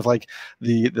you see with like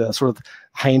the sort of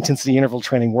high intensity interval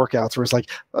training workouts, where it's like,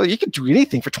 oh, you can do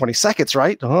anything for 20 seconds,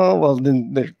 right? Oh, well,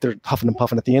 then they're huffing and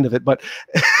puffing at the end of it. But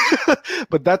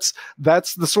but that's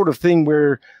the sort of thing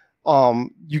where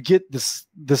you get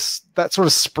that sort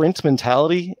of sprint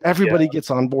mentality. Everybody gets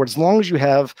on board as long as you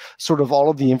have sort of all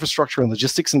of the infrastructure and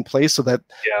logistics in place, so that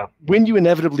when you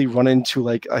inevitably run into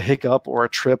like a hiccup or a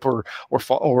trip or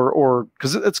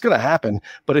because it's going to happen,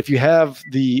 but if you have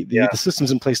the systems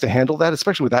in place to handle that,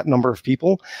 especially with that number of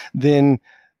people, then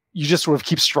you just sort of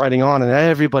keep striding on, and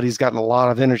everybody's gotten a lot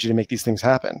of energy to make these things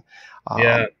happen.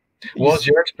 What was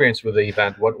your experience with the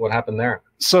event? What happened there?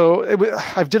 So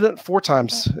I've did it 4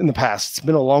 times in the past. It's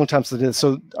been a long time since I did it.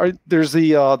 So there's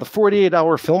the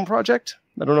 48-hour film project.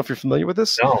 I don't know if you're familiar with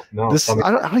this. No.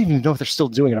 I don't even know if they're still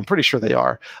doing it. I'm pretty sure they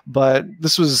are. But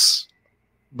this was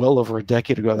well over a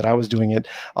decade ago that I was doing it.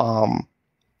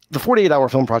 The 48-hour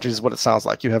film project is what it sounds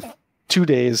like. You have 2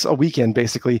 days, a weekend,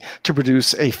 basically, to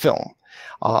produce a film.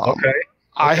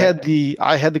 I had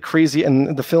the crazy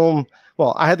and the film.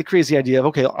 Well, I had the crazy idea of,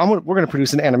 okay, we're going to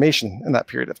produce an animation in that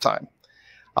period of time.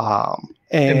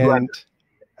 And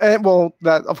well,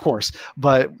 that of course,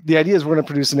 but the idea is we're going to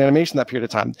produce an animation in that period of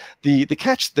time. The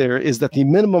catch there is that the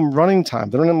minimum running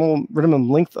time, the minimum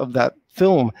length of that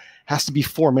film has to be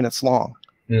 4 minutes long,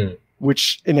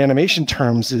 which in animation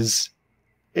terms is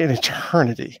an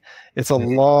eternity. It's a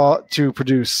lot to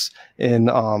produce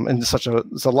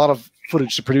it's a lot of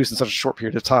footage to produce in such a short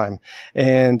period of time.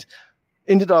 And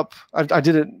ended up, I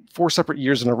did it 4 separate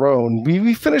years in a row, and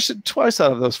we finished it twice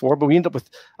out of those 4, but we ended up with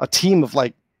a team of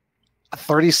like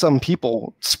 30-some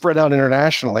people spread out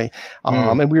internationally.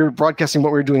 And we were broadcasting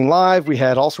what we were doing live. We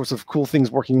had all sorts of cool things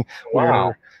working.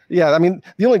 Wow. I mean,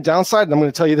 the only downside, and I'm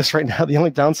going to tell you this right now, the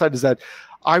only downside is that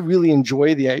I really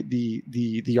enjoy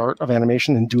the art of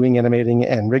animation and doing animating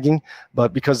and rigging,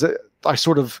 but because I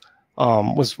sort of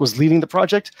was leading the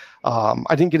project,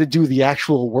 I didn't get to do the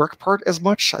actual work part as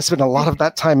much. I spent a lot of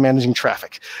that time managing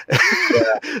traffic.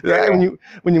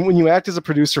 When you act as a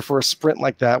producer for a sprint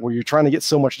like that, where you're trying to get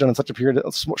so much done in such a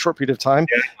short period of time,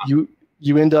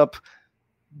 you end up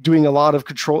doing a lot of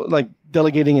control, like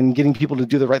delegating and getting people to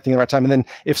do the right thing at the right time. And then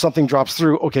if something drops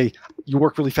through, okay, you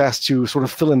work really fast to sort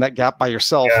of fill in that gap by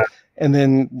yourself, and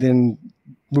then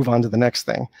move on to the next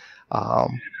thing.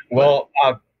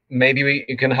 Maybe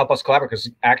you can help us collaborate, because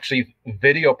actually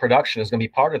video production is going to be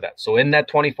part of that. So in that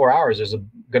 24 hours, there's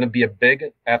going to be a big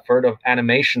effort of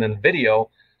animation and video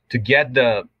to get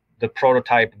the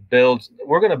prototype build.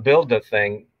 We're going to build the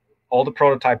thing, all the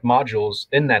prototype modules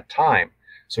in that time.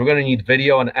 So we're going to need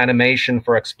video and animation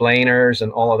for explainers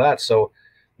and all of that. So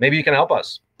maybe you can help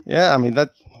us. Yeah, I mean,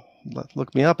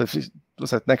 look me up. If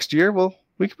was that next year, well,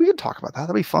 we could talk about that.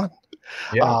 That'd be fun.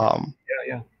 Yeah.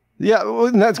 Yeah, well,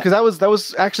 and that's because that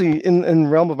was actually in the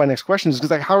realm of my next question, is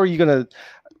because like, how are you going to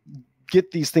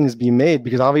get these things being made?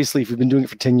 Because obviously, if you've been doing it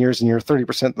for 10 years and you're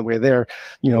 30% the way there,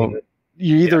 you're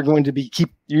either going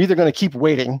to keep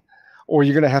waiting, or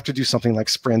you're going to have to do something like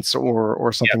sprints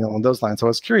or something along those lines. So I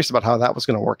was curious about how that was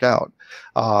going to work out.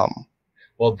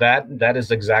 Well, that is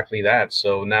exactly that.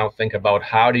 So now think about,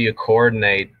 how do you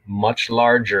coordinate much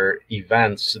larger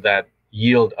events that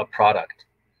yield a product?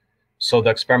 So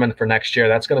the experiment for next year,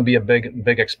 that's going to be a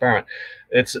big experiment.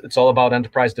 It's all about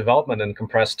enterprise development and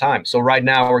compressed time. So right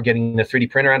now we're getting the 3D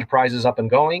printer enterprises up and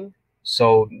going.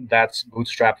 So that's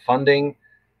bootstrap funding.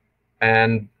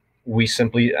 And we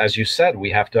simply, as you said,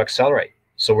 we have to accelerate.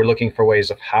 So we're looking for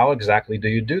ways of how exactly do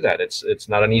you do that? It's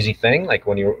not an easy thing. Like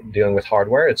when you're dealing with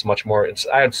hardware, it's much more,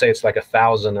 I would say it's like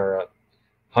 1,000 or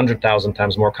 100,000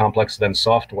 times more complex than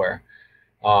software.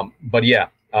 But yeah,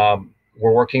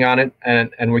 we're working on it,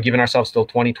 and we're giving ourselves till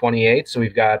 2028. So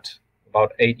we've got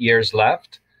about 8 years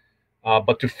left.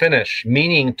 But to finish,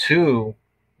 meaning to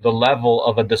the level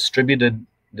of a distributive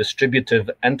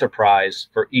enterprise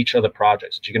for each of the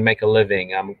projects that you can make a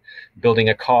living. Building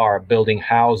a car, building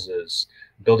houses,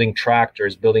 building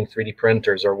tractors, building 3D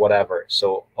printers or whatever.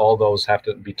 So all those have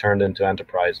to be turned into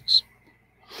enterprises.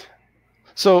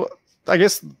 So I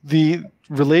guess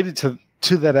related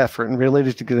to that effort and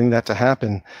related to getting that to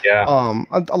happen. Yeah.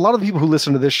 A lot of the people who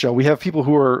listen to this show, we have people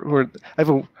who are I have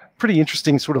a pretty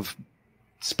interesting sort of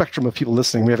spectrum of people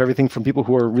listening. We have everything from people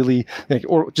who are really they're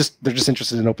just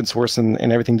interested in open source and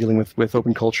everything dealing with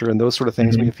open culture and those sort of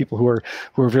things. Mm-hmm. We have people who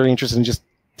are very interested in just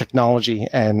technology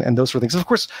and those sort of things. And of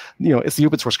course, it's the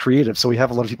open source creative. So we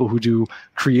have a lot of people who do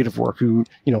creative work, who,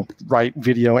 write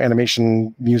video,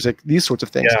 animation, music, these sorts of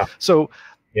things. Yeah. So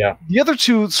the other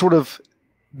two sort of,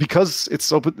 because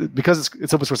it's open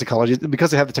source ecology,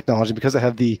 because they have the technology, because they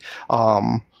have the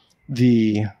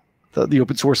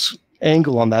open source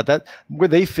angle on that where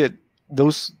they fit,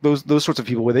 those sorts of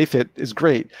people where they fit is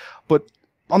great. But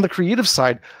on the creative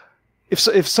side,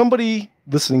 if somebody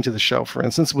listening to the show, for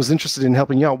instance, was interested in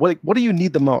helping you out, what do you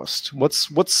need the most? What's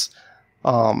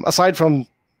aside from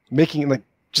making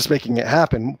it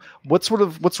happen, what sort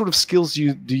of skills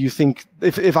do you think,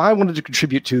 if I wanted to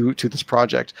contribute to this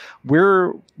project,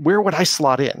 where would I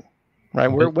slot in, right?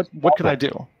 What could I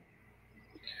do?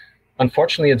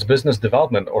 Unfortunately, it's business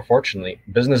development, or fortunately,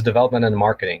 business development and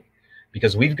marketing,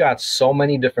 because we've got so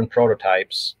many different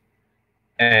prototypes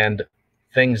and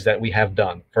things that we have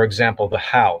done. For example, the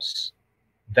house,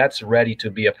 that's ready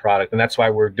to be a product. And that's why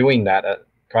we're doing that,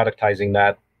 productizing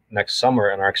that next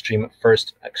summer in our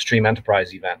first Extreme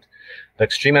Enterprise event. The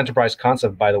Extreme Enterprise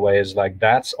concept, by the way, is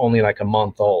that's only like a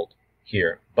month old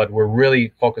here. But we're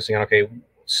really focusing on,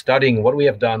 studying what we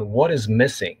have done, what is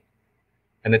missing.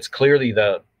 And it's clearly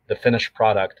the finished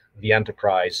product, the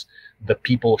enterprise, the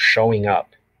people showing up.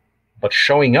 But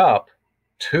showing up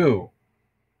to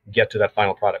get to that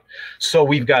final product. So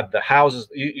we've got the houses.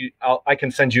 I can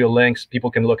send you links.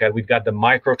 People can look at. We've got the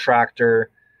micro tractor.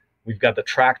 We've got the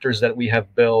tractors that we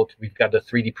have built. We've got the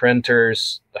 3D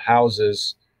printers, the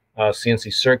houses,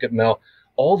 CNC circuit mill.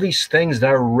 All these things that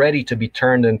are ready to be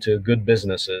turned into good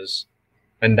businesses.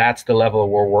 And that's the level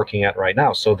we're working at right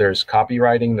now. So there's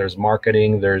copywriting, there's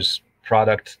marketing, there's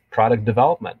product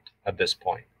development at this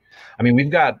point. I mean, we've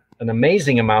got an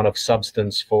amazing amount of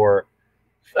substance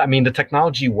the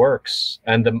technology works,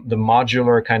 and the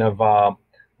modular kind of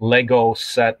Lego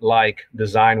set-like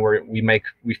design where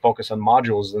we focus on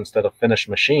modules instead of finished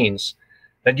machines,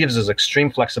 that gives us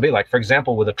extreme flexibility. Like, for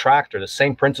example, with a tractor, the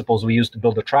same principles we use to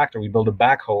build a tractor, we build a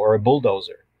backhoe or a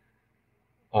bulldozer,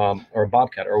 or a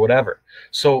bobcat or whatever.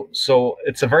 So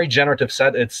it's a very generative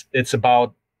set. It's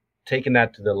about taking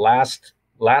that to the last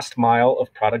mile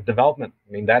of product development.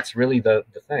 I mean, that's really the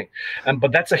thing.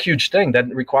 But that's a huge thing that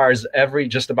requires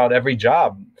just about every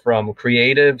job, from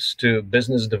creatives to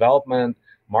business development,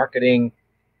 marketing,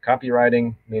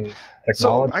 copywriting, technology.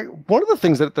 So one of the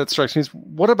things that strikes me is,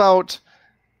 what about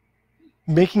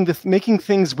making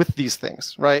things with these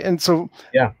things, right? And so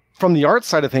from the art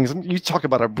side of things, you talk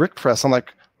about a brick press. I'm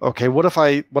like, okay, what if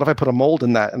I put a mold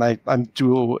in that and I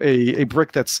do a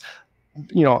brick that's,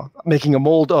 making a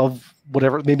mold of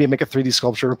whatever, maybe I make a 3D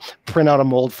sculpture, print out a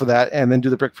mold for that, and then do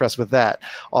the brick press with that.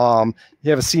 You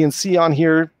have a CNC on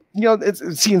here. It's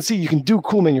CNC. You can do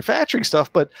cool manufacturing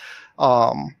stuff, but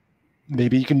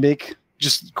maybe you can make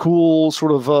just cool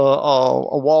sort of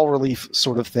a wall relief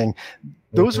sort of thing.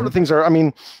 Those sort of things are. I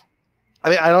mean,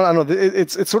 I don't know.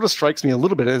 It sort of strikes me a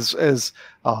little bit as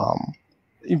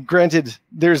granted,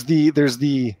 there's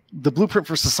the blueprint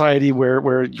for society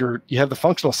where you have the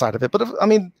functional side of it, but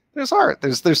there's art.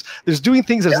 There's doing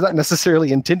things that it's not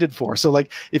necessarily intended for. So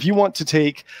like if you want to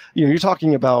take, you're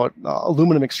talking about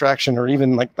aluminum extraction or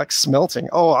even like smelting.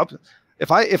 Oh,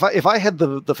 if I had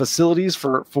the facilities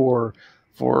for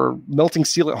melting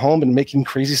steel at home and making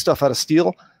crazy stuff out of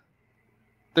steel,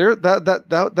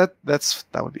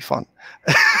 that would be fun.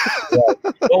 Well,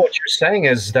 what you're saying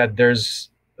is that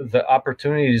the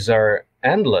opportunities are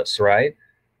endless, right?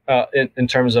 In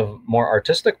terms of more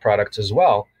artistic products as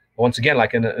well. Once again,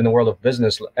 like in the world of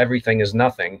business, everything is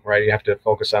nothing, right? You have to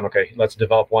focus on, okay, let's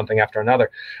develop one thing after another.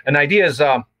 And the idea is,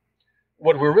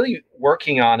 what we're really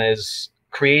working on is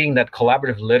creating that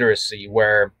collaborative literacy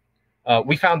where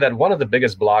we found that one of the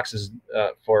biggest blocks is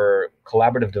for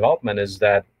collaborative development is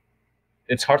that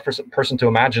it's hard for a person to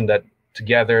imagine that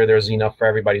together there's enough for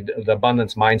everybody, the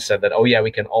abundance mindset that, oh yeah,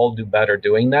 we can all do better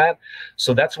doing that.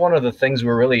 So that's one of the things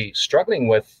we're really struggling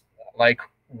with. Like,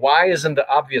 why isn't the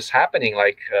obvious happening?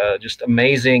 Like just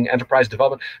amazing enterprise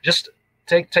development. Just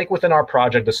take within our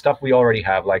project the stuff we already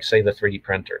have, like say the 3D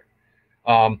printer.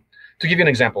 To give you an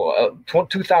example,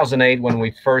 2008, when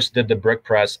we first did the brick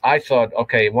press, I thought,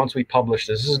 okay, once we publish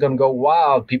this is going to go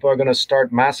wild. People are going to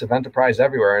start massive enterprise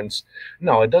everywhere. And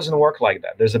no, it doesn't work like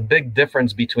that. There's a big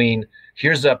difference between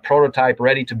here's a prototype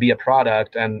ready to be a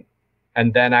product and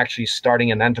then actually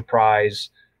starting an enterprise,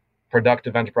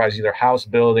 productive enterprise, either house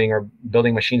building or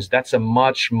building machines. That's a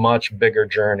much, much bigger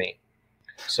journey.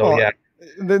 So, yeah.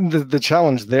 Then the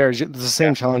challenge there is the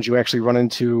same challenge you actually run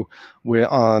into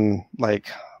on like,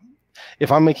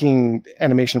 if I'm making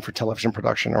animation for television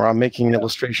production or I'm making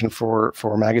illustration for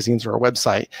magazines or a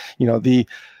website,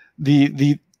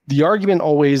 the argument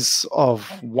always of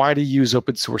why to use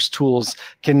open source tools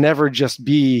can never just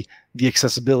be the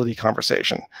accessibility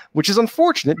conversation, which is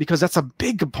unfortunate because that's a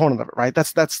big component of it, right?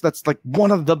 That's like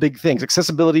one of the big things: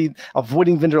 accessibility,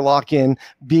 avoiding vendor lock-in,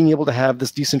 being able to have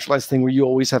this decentralized thing where you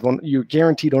always have your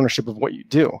guaranteed ownership of what you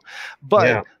do.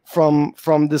 But from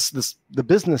the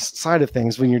business side of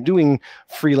things, when you're doing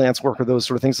freelance work or those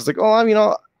sort of things, it's like,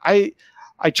 oh,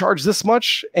 I charge this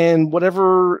much and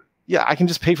whatever. Yeah, I can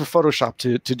just pay for Photoshop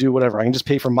to do whatever. I can just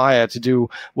pay for Maya to do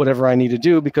whatever I need to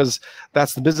do because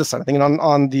that's the business side of thing. And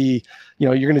on the,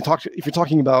 you're going to talk, if you're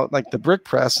talking about like the brick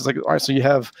press, it's like, all right, so you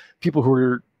have people who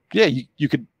are, you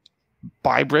could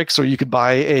buy bricks or you could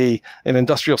buy an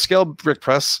industrial scale brick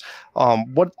press.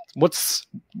 What's,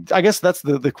 I guess that's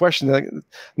the question,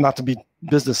 not to be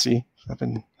businessy. I've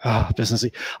been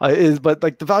businessy, but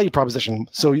like the value proposition.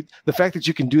 So the fact that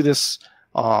you can do this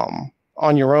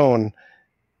on your own,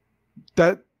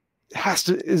 that has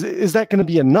to is that going to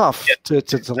be enough to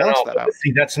launch that out?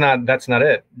 See, that's not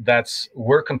it.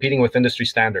 We're competing with industry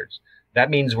standards. That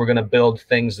means we're going to build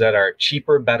things that are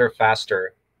cheaper, better,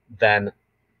 faster than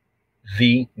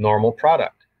the normal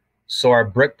product. So our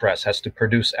brick press has to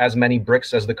produce as many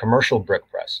bricks as the commercial brick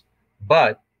press,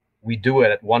 but we do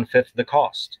it at 1/5 the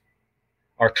cost.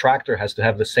 Our tractor has to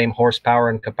have the same horsepower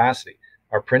and capacity.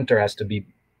 Our printer has to be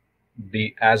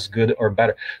as good or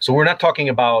better. So we're not talking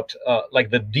about like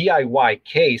the DIY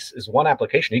case is one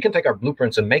application. You can take our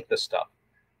blueprints and make this stuff.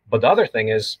 But the other thing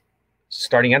is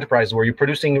starting enterprise where you're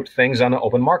producing things on an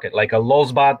open market, like a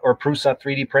Lozbot or Prusa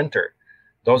 3D printer.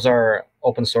 Those are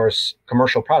open source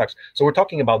commercial products. So we're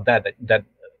talking about that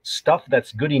stuff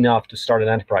that's good enough to start an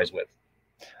enterprise with.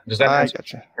 Does that answer?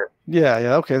 Gotcha.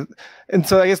 Yeah, okay. And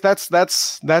so I guess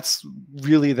that's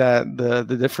really the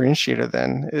differentiator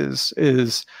then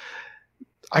is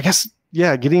I guess,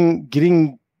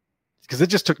 getting, because it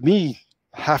just took me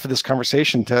half of this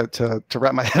conversation to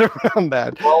wrap my head around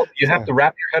that. Well, you have to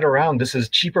wrap your head around this is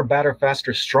cheaper, better,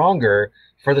 faster, stronger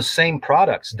for the same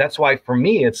products. That's why for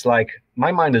me, it's like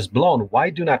my mind is blown. Why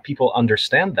do not people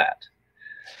understand that?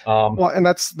 Well, and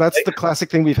that's the classic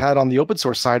thing we've had on the open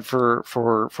source side for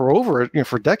over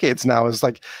for decades now is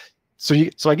like, so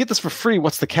I get this for free.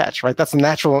 What's the catch, right? That's the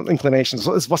natural inclination.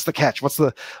 So what's the catch? What's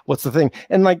the thing?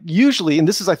 And like usually, and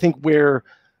this is I think where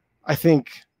I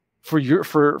think for your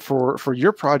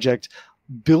project,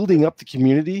 building up the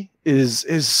community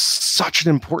is such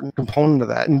an important component of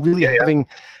that, and really having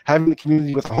the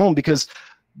community with a home, because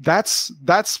that's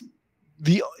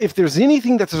if there's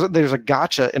anything there's a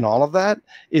gotcha in all of that,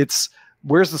 it's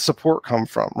where's the support come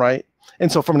from, right?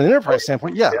 And so from an enterprise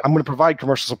standpoint, yeah, I'm going to provide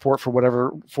commercial support for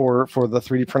whatever, for the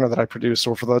 3D printer that I produce,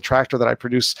 or for the tractor that I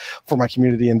produce for my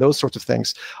community, and those sorts of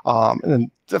things. And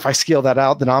then if I scale that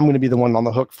out, then I'm going to be the one on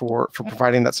the hook for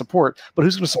providing that support. But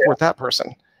who's going to support that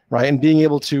person, right? And being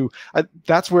able to,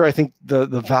 that's where I think the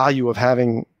value of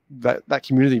having that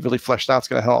community really fleshed out is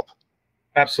going to help.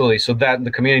 Absolutely. So that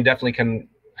the community definitely can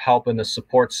help in the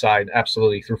support side,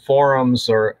 absolutely, through forums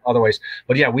or other ways.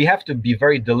 But yeah, we have to be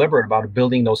very deliberate about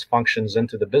building those functions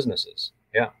into the businesses.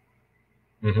 Yeah.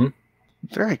 Mm-hmm.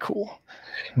 Very cool.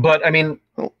 But I mean,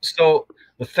 so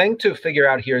the thing to figure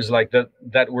out here is like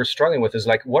that we're struggling with is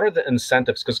like, what are the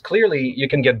incentives? Because clearly you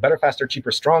can get better, faster,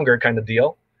 cheaper, stronger kind of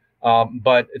deal.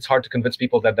 But it's hard to convince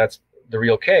people that that's the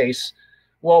real case.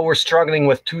 Well, we're struggling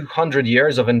with 200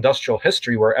 years of industrial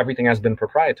history where everything has been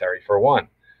proprietary, for one.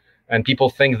 And people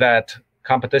think that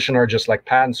competition or just like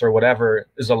patents or whatever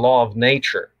is a law of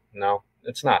nature. No,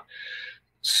 it's not.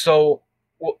 So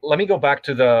let me go back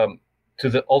to the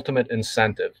ultimate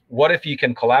incentive. What if you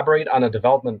can collaborate on a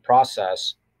development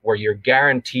process where you're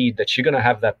guaranteed that you're going to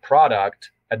have that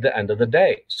product at the end of the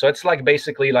day? So it's like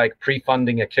basically like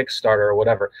pre-funding a Kickstarter or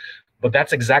whatever. But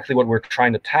that's exactly what we're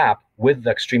trying to tap with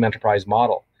the extreme enterprise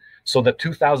model. So the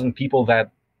 2,000 people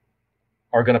that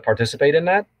are going to participate in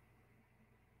that,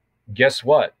 guess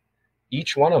what?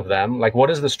 Each one of them, like, what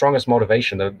is the strongest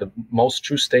motivation? The most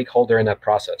true stakeholder in that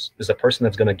process is the person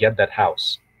that's going to get that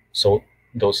house. So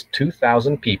those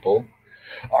 2,000 people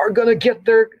are going to get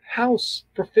their house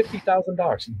for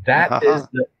 $50,000. That is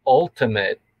the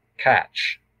ultimate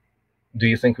catch. Do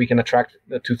you think we can attract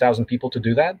the 2,000 people to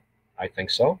do that? I think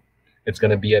so. It's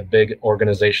going to be a big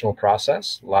organizational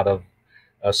process, a lot of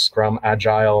Scrum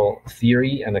Agile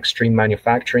theory and extreme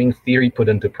manufacturing theory put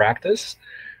into practice.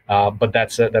 But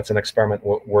that's an experiment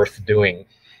worth doing.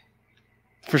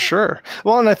 For sure.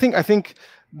 Well, and I think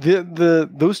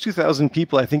those 2,000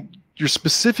 people, I think you're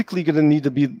specifically going to need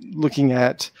to be looking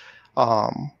at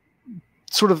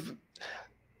sort of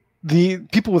the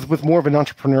people with more of an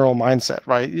entrepreneurial mindset,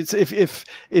 right? It's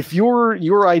if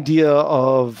your idea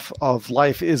of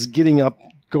life is getting up,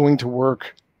 going to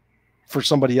work for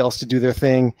somebody else to do their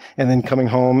thing, and then coming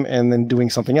home and then doing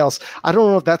something else, I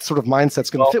don't know if that sort of mindset's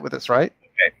going to fit with this, right?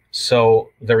 Okay. So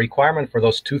the requirement for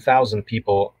those 2,000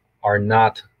 people are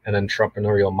not an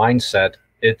entrepreneurial mindset.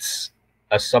 It's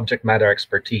a subject matter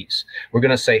expertise. We're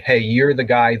going to say, hey, you're the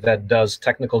guy that does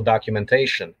technical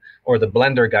documentation, or the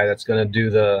Blender guy that's going to do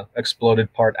the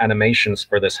exploded part animations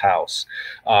for this house.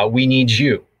 We need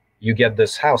you. You get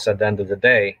this house at the end of the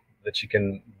day that you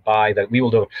can buy, that we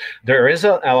will do. There is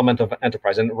an element of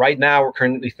enterprise. And right now we're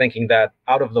currently thinking that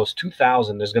out of those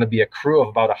 2,000, there's going to be a crew of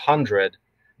about 100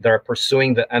 that are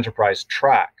pursuing the enterprise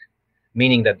track,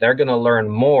 meaning that they're going to learn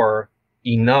more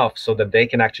enough so that they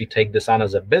can actually take this on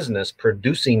as a business,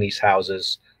 producing these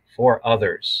houses for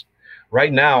others.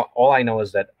 Right now, all I know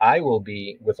is that I will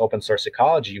be, with Open Source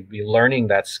Ecology, be learning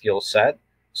that skill set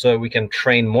so that we can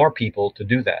train more people to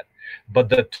do that. But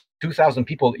the 2,000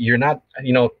 people, you're not,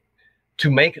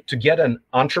 to get an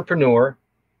entrepreneur,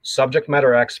 subject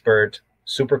matter expert,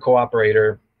 super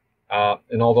cooperator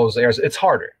in all those areas, it's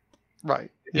harder. Right.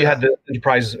 You had the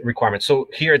enterprise requirements. So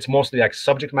here it's mostly like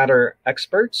subject matter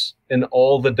experts in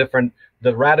all the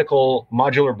radical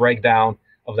modular breakdown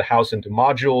of the house into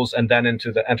modules and then into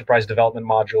the enterprise development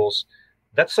modules.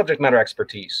 That's subject matter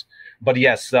expertise. But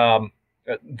yes,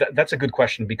 that's a good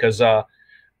question, because I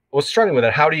was struggling with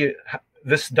it.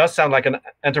 This does sound like an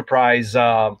enterprise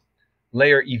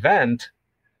layer event,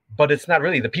 but it's not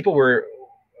really. The people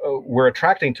we're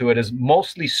attracting to it is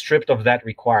mostly stripped of that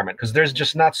requirement, because there's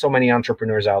just not so many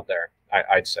entrepreneurs out there,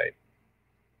 I'd say.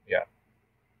 Yeah.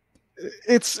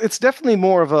 It's definitely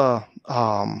more of a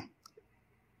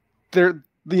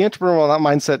the entrepreneurial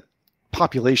mindset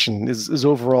population is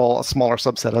overall a smaller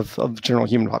subset of general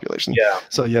human population. Yeah.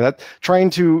 So yeah, that trying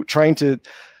to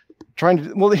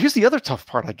well, here's the other tough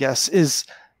part, I guess, is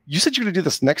you said you're going to do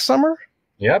this next summer.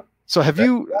 Yep. So have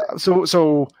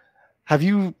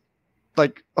you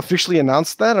like officially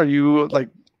announced that? Are you like,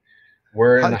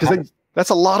 because that's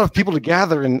a lot of people to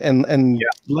gather in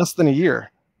less than a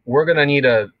year. We're going to need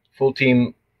a full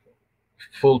team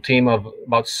of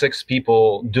about 6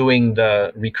 people doing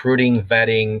the recruiting,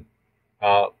 vetting,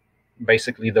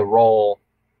 basically the role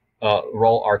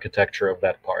architecture of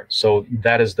that part. So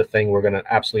that is the thing we're going to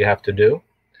absolutely have to do.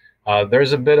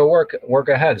 There's a bit of work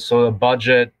ahead. So the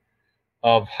budget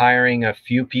of hiring a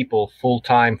few people full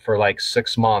time for like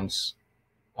 6 months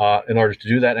in order to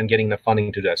do that and getting the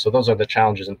funding to do that. So those are the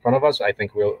challenges in front of us. I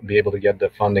think we'll be able to get the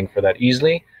funding for that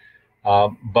easily.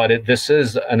 But this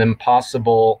is an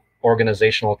impossible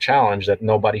organizational challenge that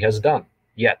nobody has done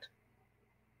yet.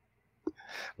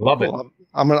 Love it.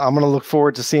 I'm gonna look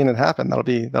forward to seeing it happen. That'll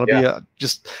be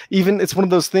just even. It's one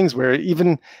of those things where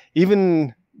even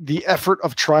the effort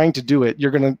of trying to do it,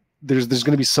 there's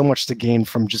gonna be so much to gain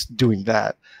from just doing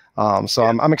that. So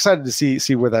I'm excited to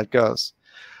see where that goes.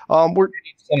 We need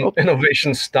some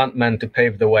innovation stuntmen to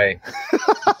pave the way.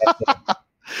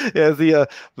 Yeah,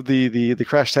 the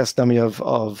crash test dummy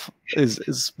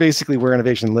is basically where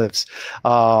innovation lives.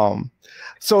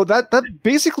 So that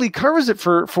basically covers it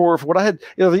for what I had.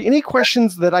 Are there any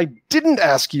questions that I didn't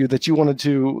ask you that you wanted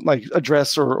to like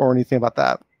address or anything about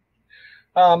that?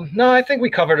 No, I think we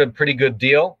covered a pretty good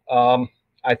deal.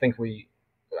 I think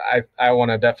I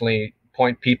want to definitely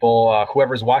point people,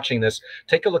 whoever's watching this,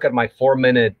 take a look at my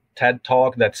 4-minute TED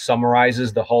Talk that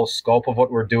summarizes the whole scope of what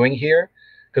we're doing here.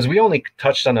 Because we only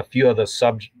touched on a few of the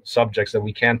subjects that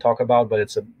we can talk about, but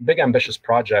it's a big, ambitious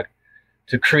project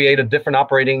to create a different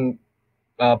operating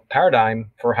paradigm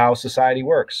for how society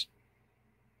works.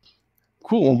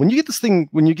 Cool. When you get this thing,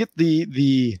 when you get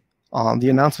the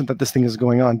announcement that this thing is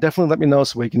going on, definitely let me know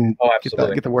so we can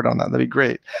get the word on that. That'd be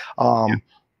great.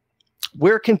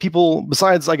 Where can people,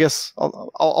 besides, I guess,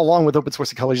 along with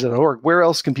opensourceecology.org, where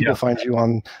else can people find you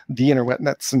on the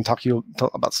internets and talk to you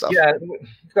about stuff? Yeah,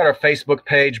 we've got our Facebook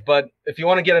page, but if you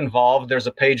want to get involved, there's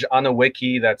a page on the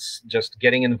wiki that's just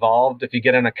getting involved. If you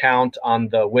get an account on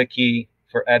the wiki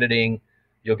for editing,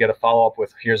 you'll get a follow-up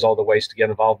with here's all the ways to get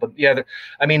involved. But yeah,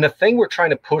 I mean, the thing we're trying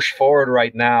to push forward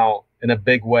right now in a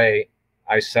big way,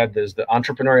 I said this, the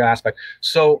entrepreneurial aspect.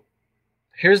 So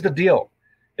here's the deal.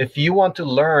 If you want to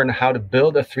learn how to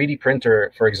build a 3D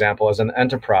printer, for example, as an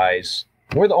enterprise,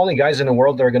 we're the only guys in the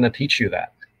world that are going to teach you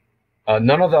that.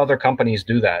 None of the other companies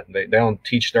do that. They don't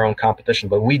teach their own competition,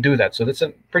 but we do that. So that's a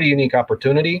pretty unique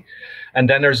opportunity. And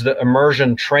then there's the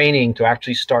immersion training to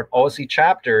actually start OSE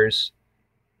chapters,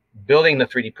 building the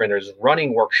 3D printers,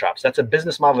 running workshops. That's a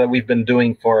business model that we've been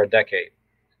doing for a decade.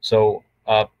 So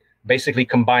basically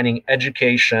combining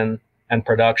education and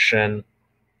production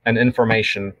and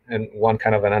information in one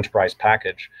kind of an enterprise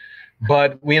package.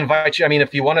 But we invite you, I mean,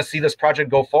 if you want to see this project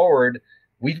go forward,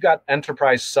 we've got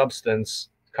enterprise substance.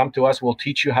 Come to us, we'll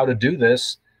teach you how to do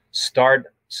this. Start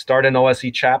an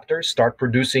OSE chapter, start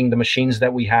producing the machines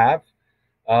that we have.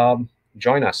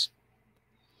 Join us.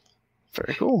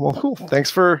 Very cool. Well, cool. Thanks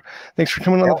for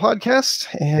coming on the podcast,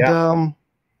 and I'll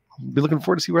be looking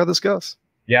forward to see where this goes.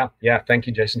 Yeah. Thank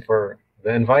you, Jason, for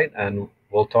the invite, and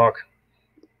we'll talk.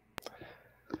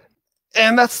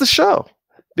 And that's the show.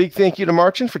 Big thank you to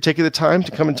Marcin for taking the time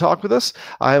to come and talk with us.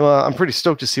 I'm pretty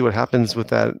stoked to see what happens with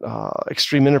that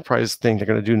extreme enterprise thing they're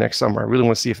going to do next summer. I really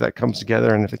want to see if that comes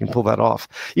together and if they can pull that off.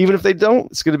 Even if they don't,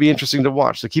 it's going to be interesting to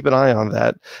watch. So keep an eye on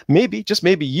that. Maybe, just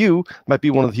maybe, you might be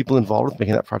one of the people involved with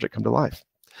making that project come to life.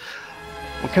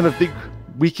 What kind of big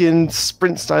weekend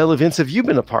sprint style events have you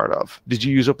been a part of? Did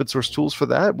you use open source tools for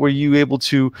that? Were you able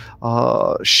to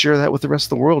share that with the rest of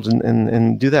the world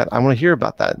and do that? I want to hear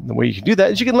about that. And the way you can do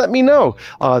that is you can let me know.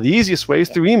 The easiest way is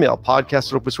through email,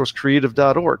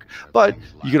 podcast@opensourcecreative.org. But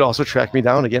you could also track me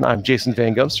down. Again, I'm Jason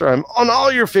Van Gumster. I'm on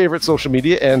all your favorite social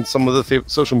media and some of the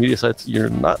social media sites you're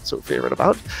not so favorite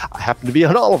about. I happen to be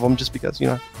on all of them just because,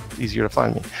 easier to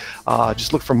find me.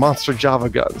 Just look for Monster Java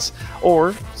Guns,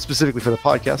 or specifically for the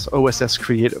podcast, OSS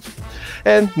Creative.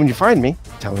 And when you find me,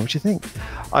 tell me what you think.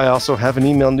 I also have an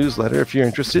email newsletter. If you're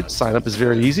interested, sign up is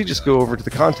very easy. Just go over to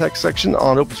the contact section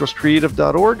on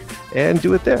opensourcecreative.org and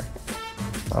do it there.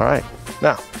 All right,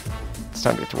 now it's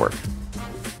time to get to work.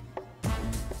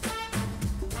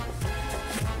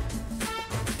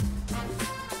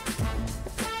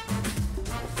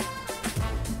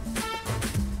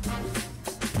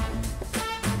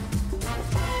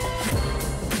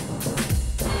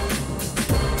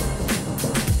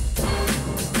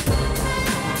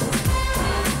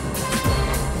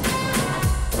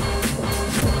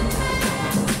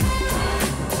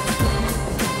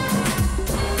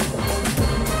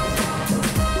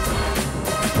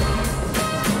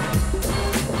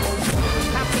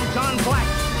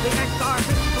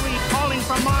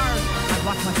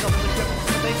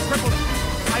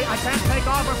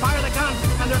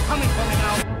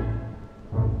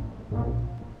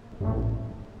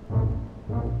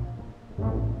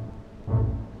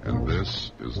 And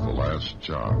this is the last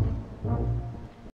job.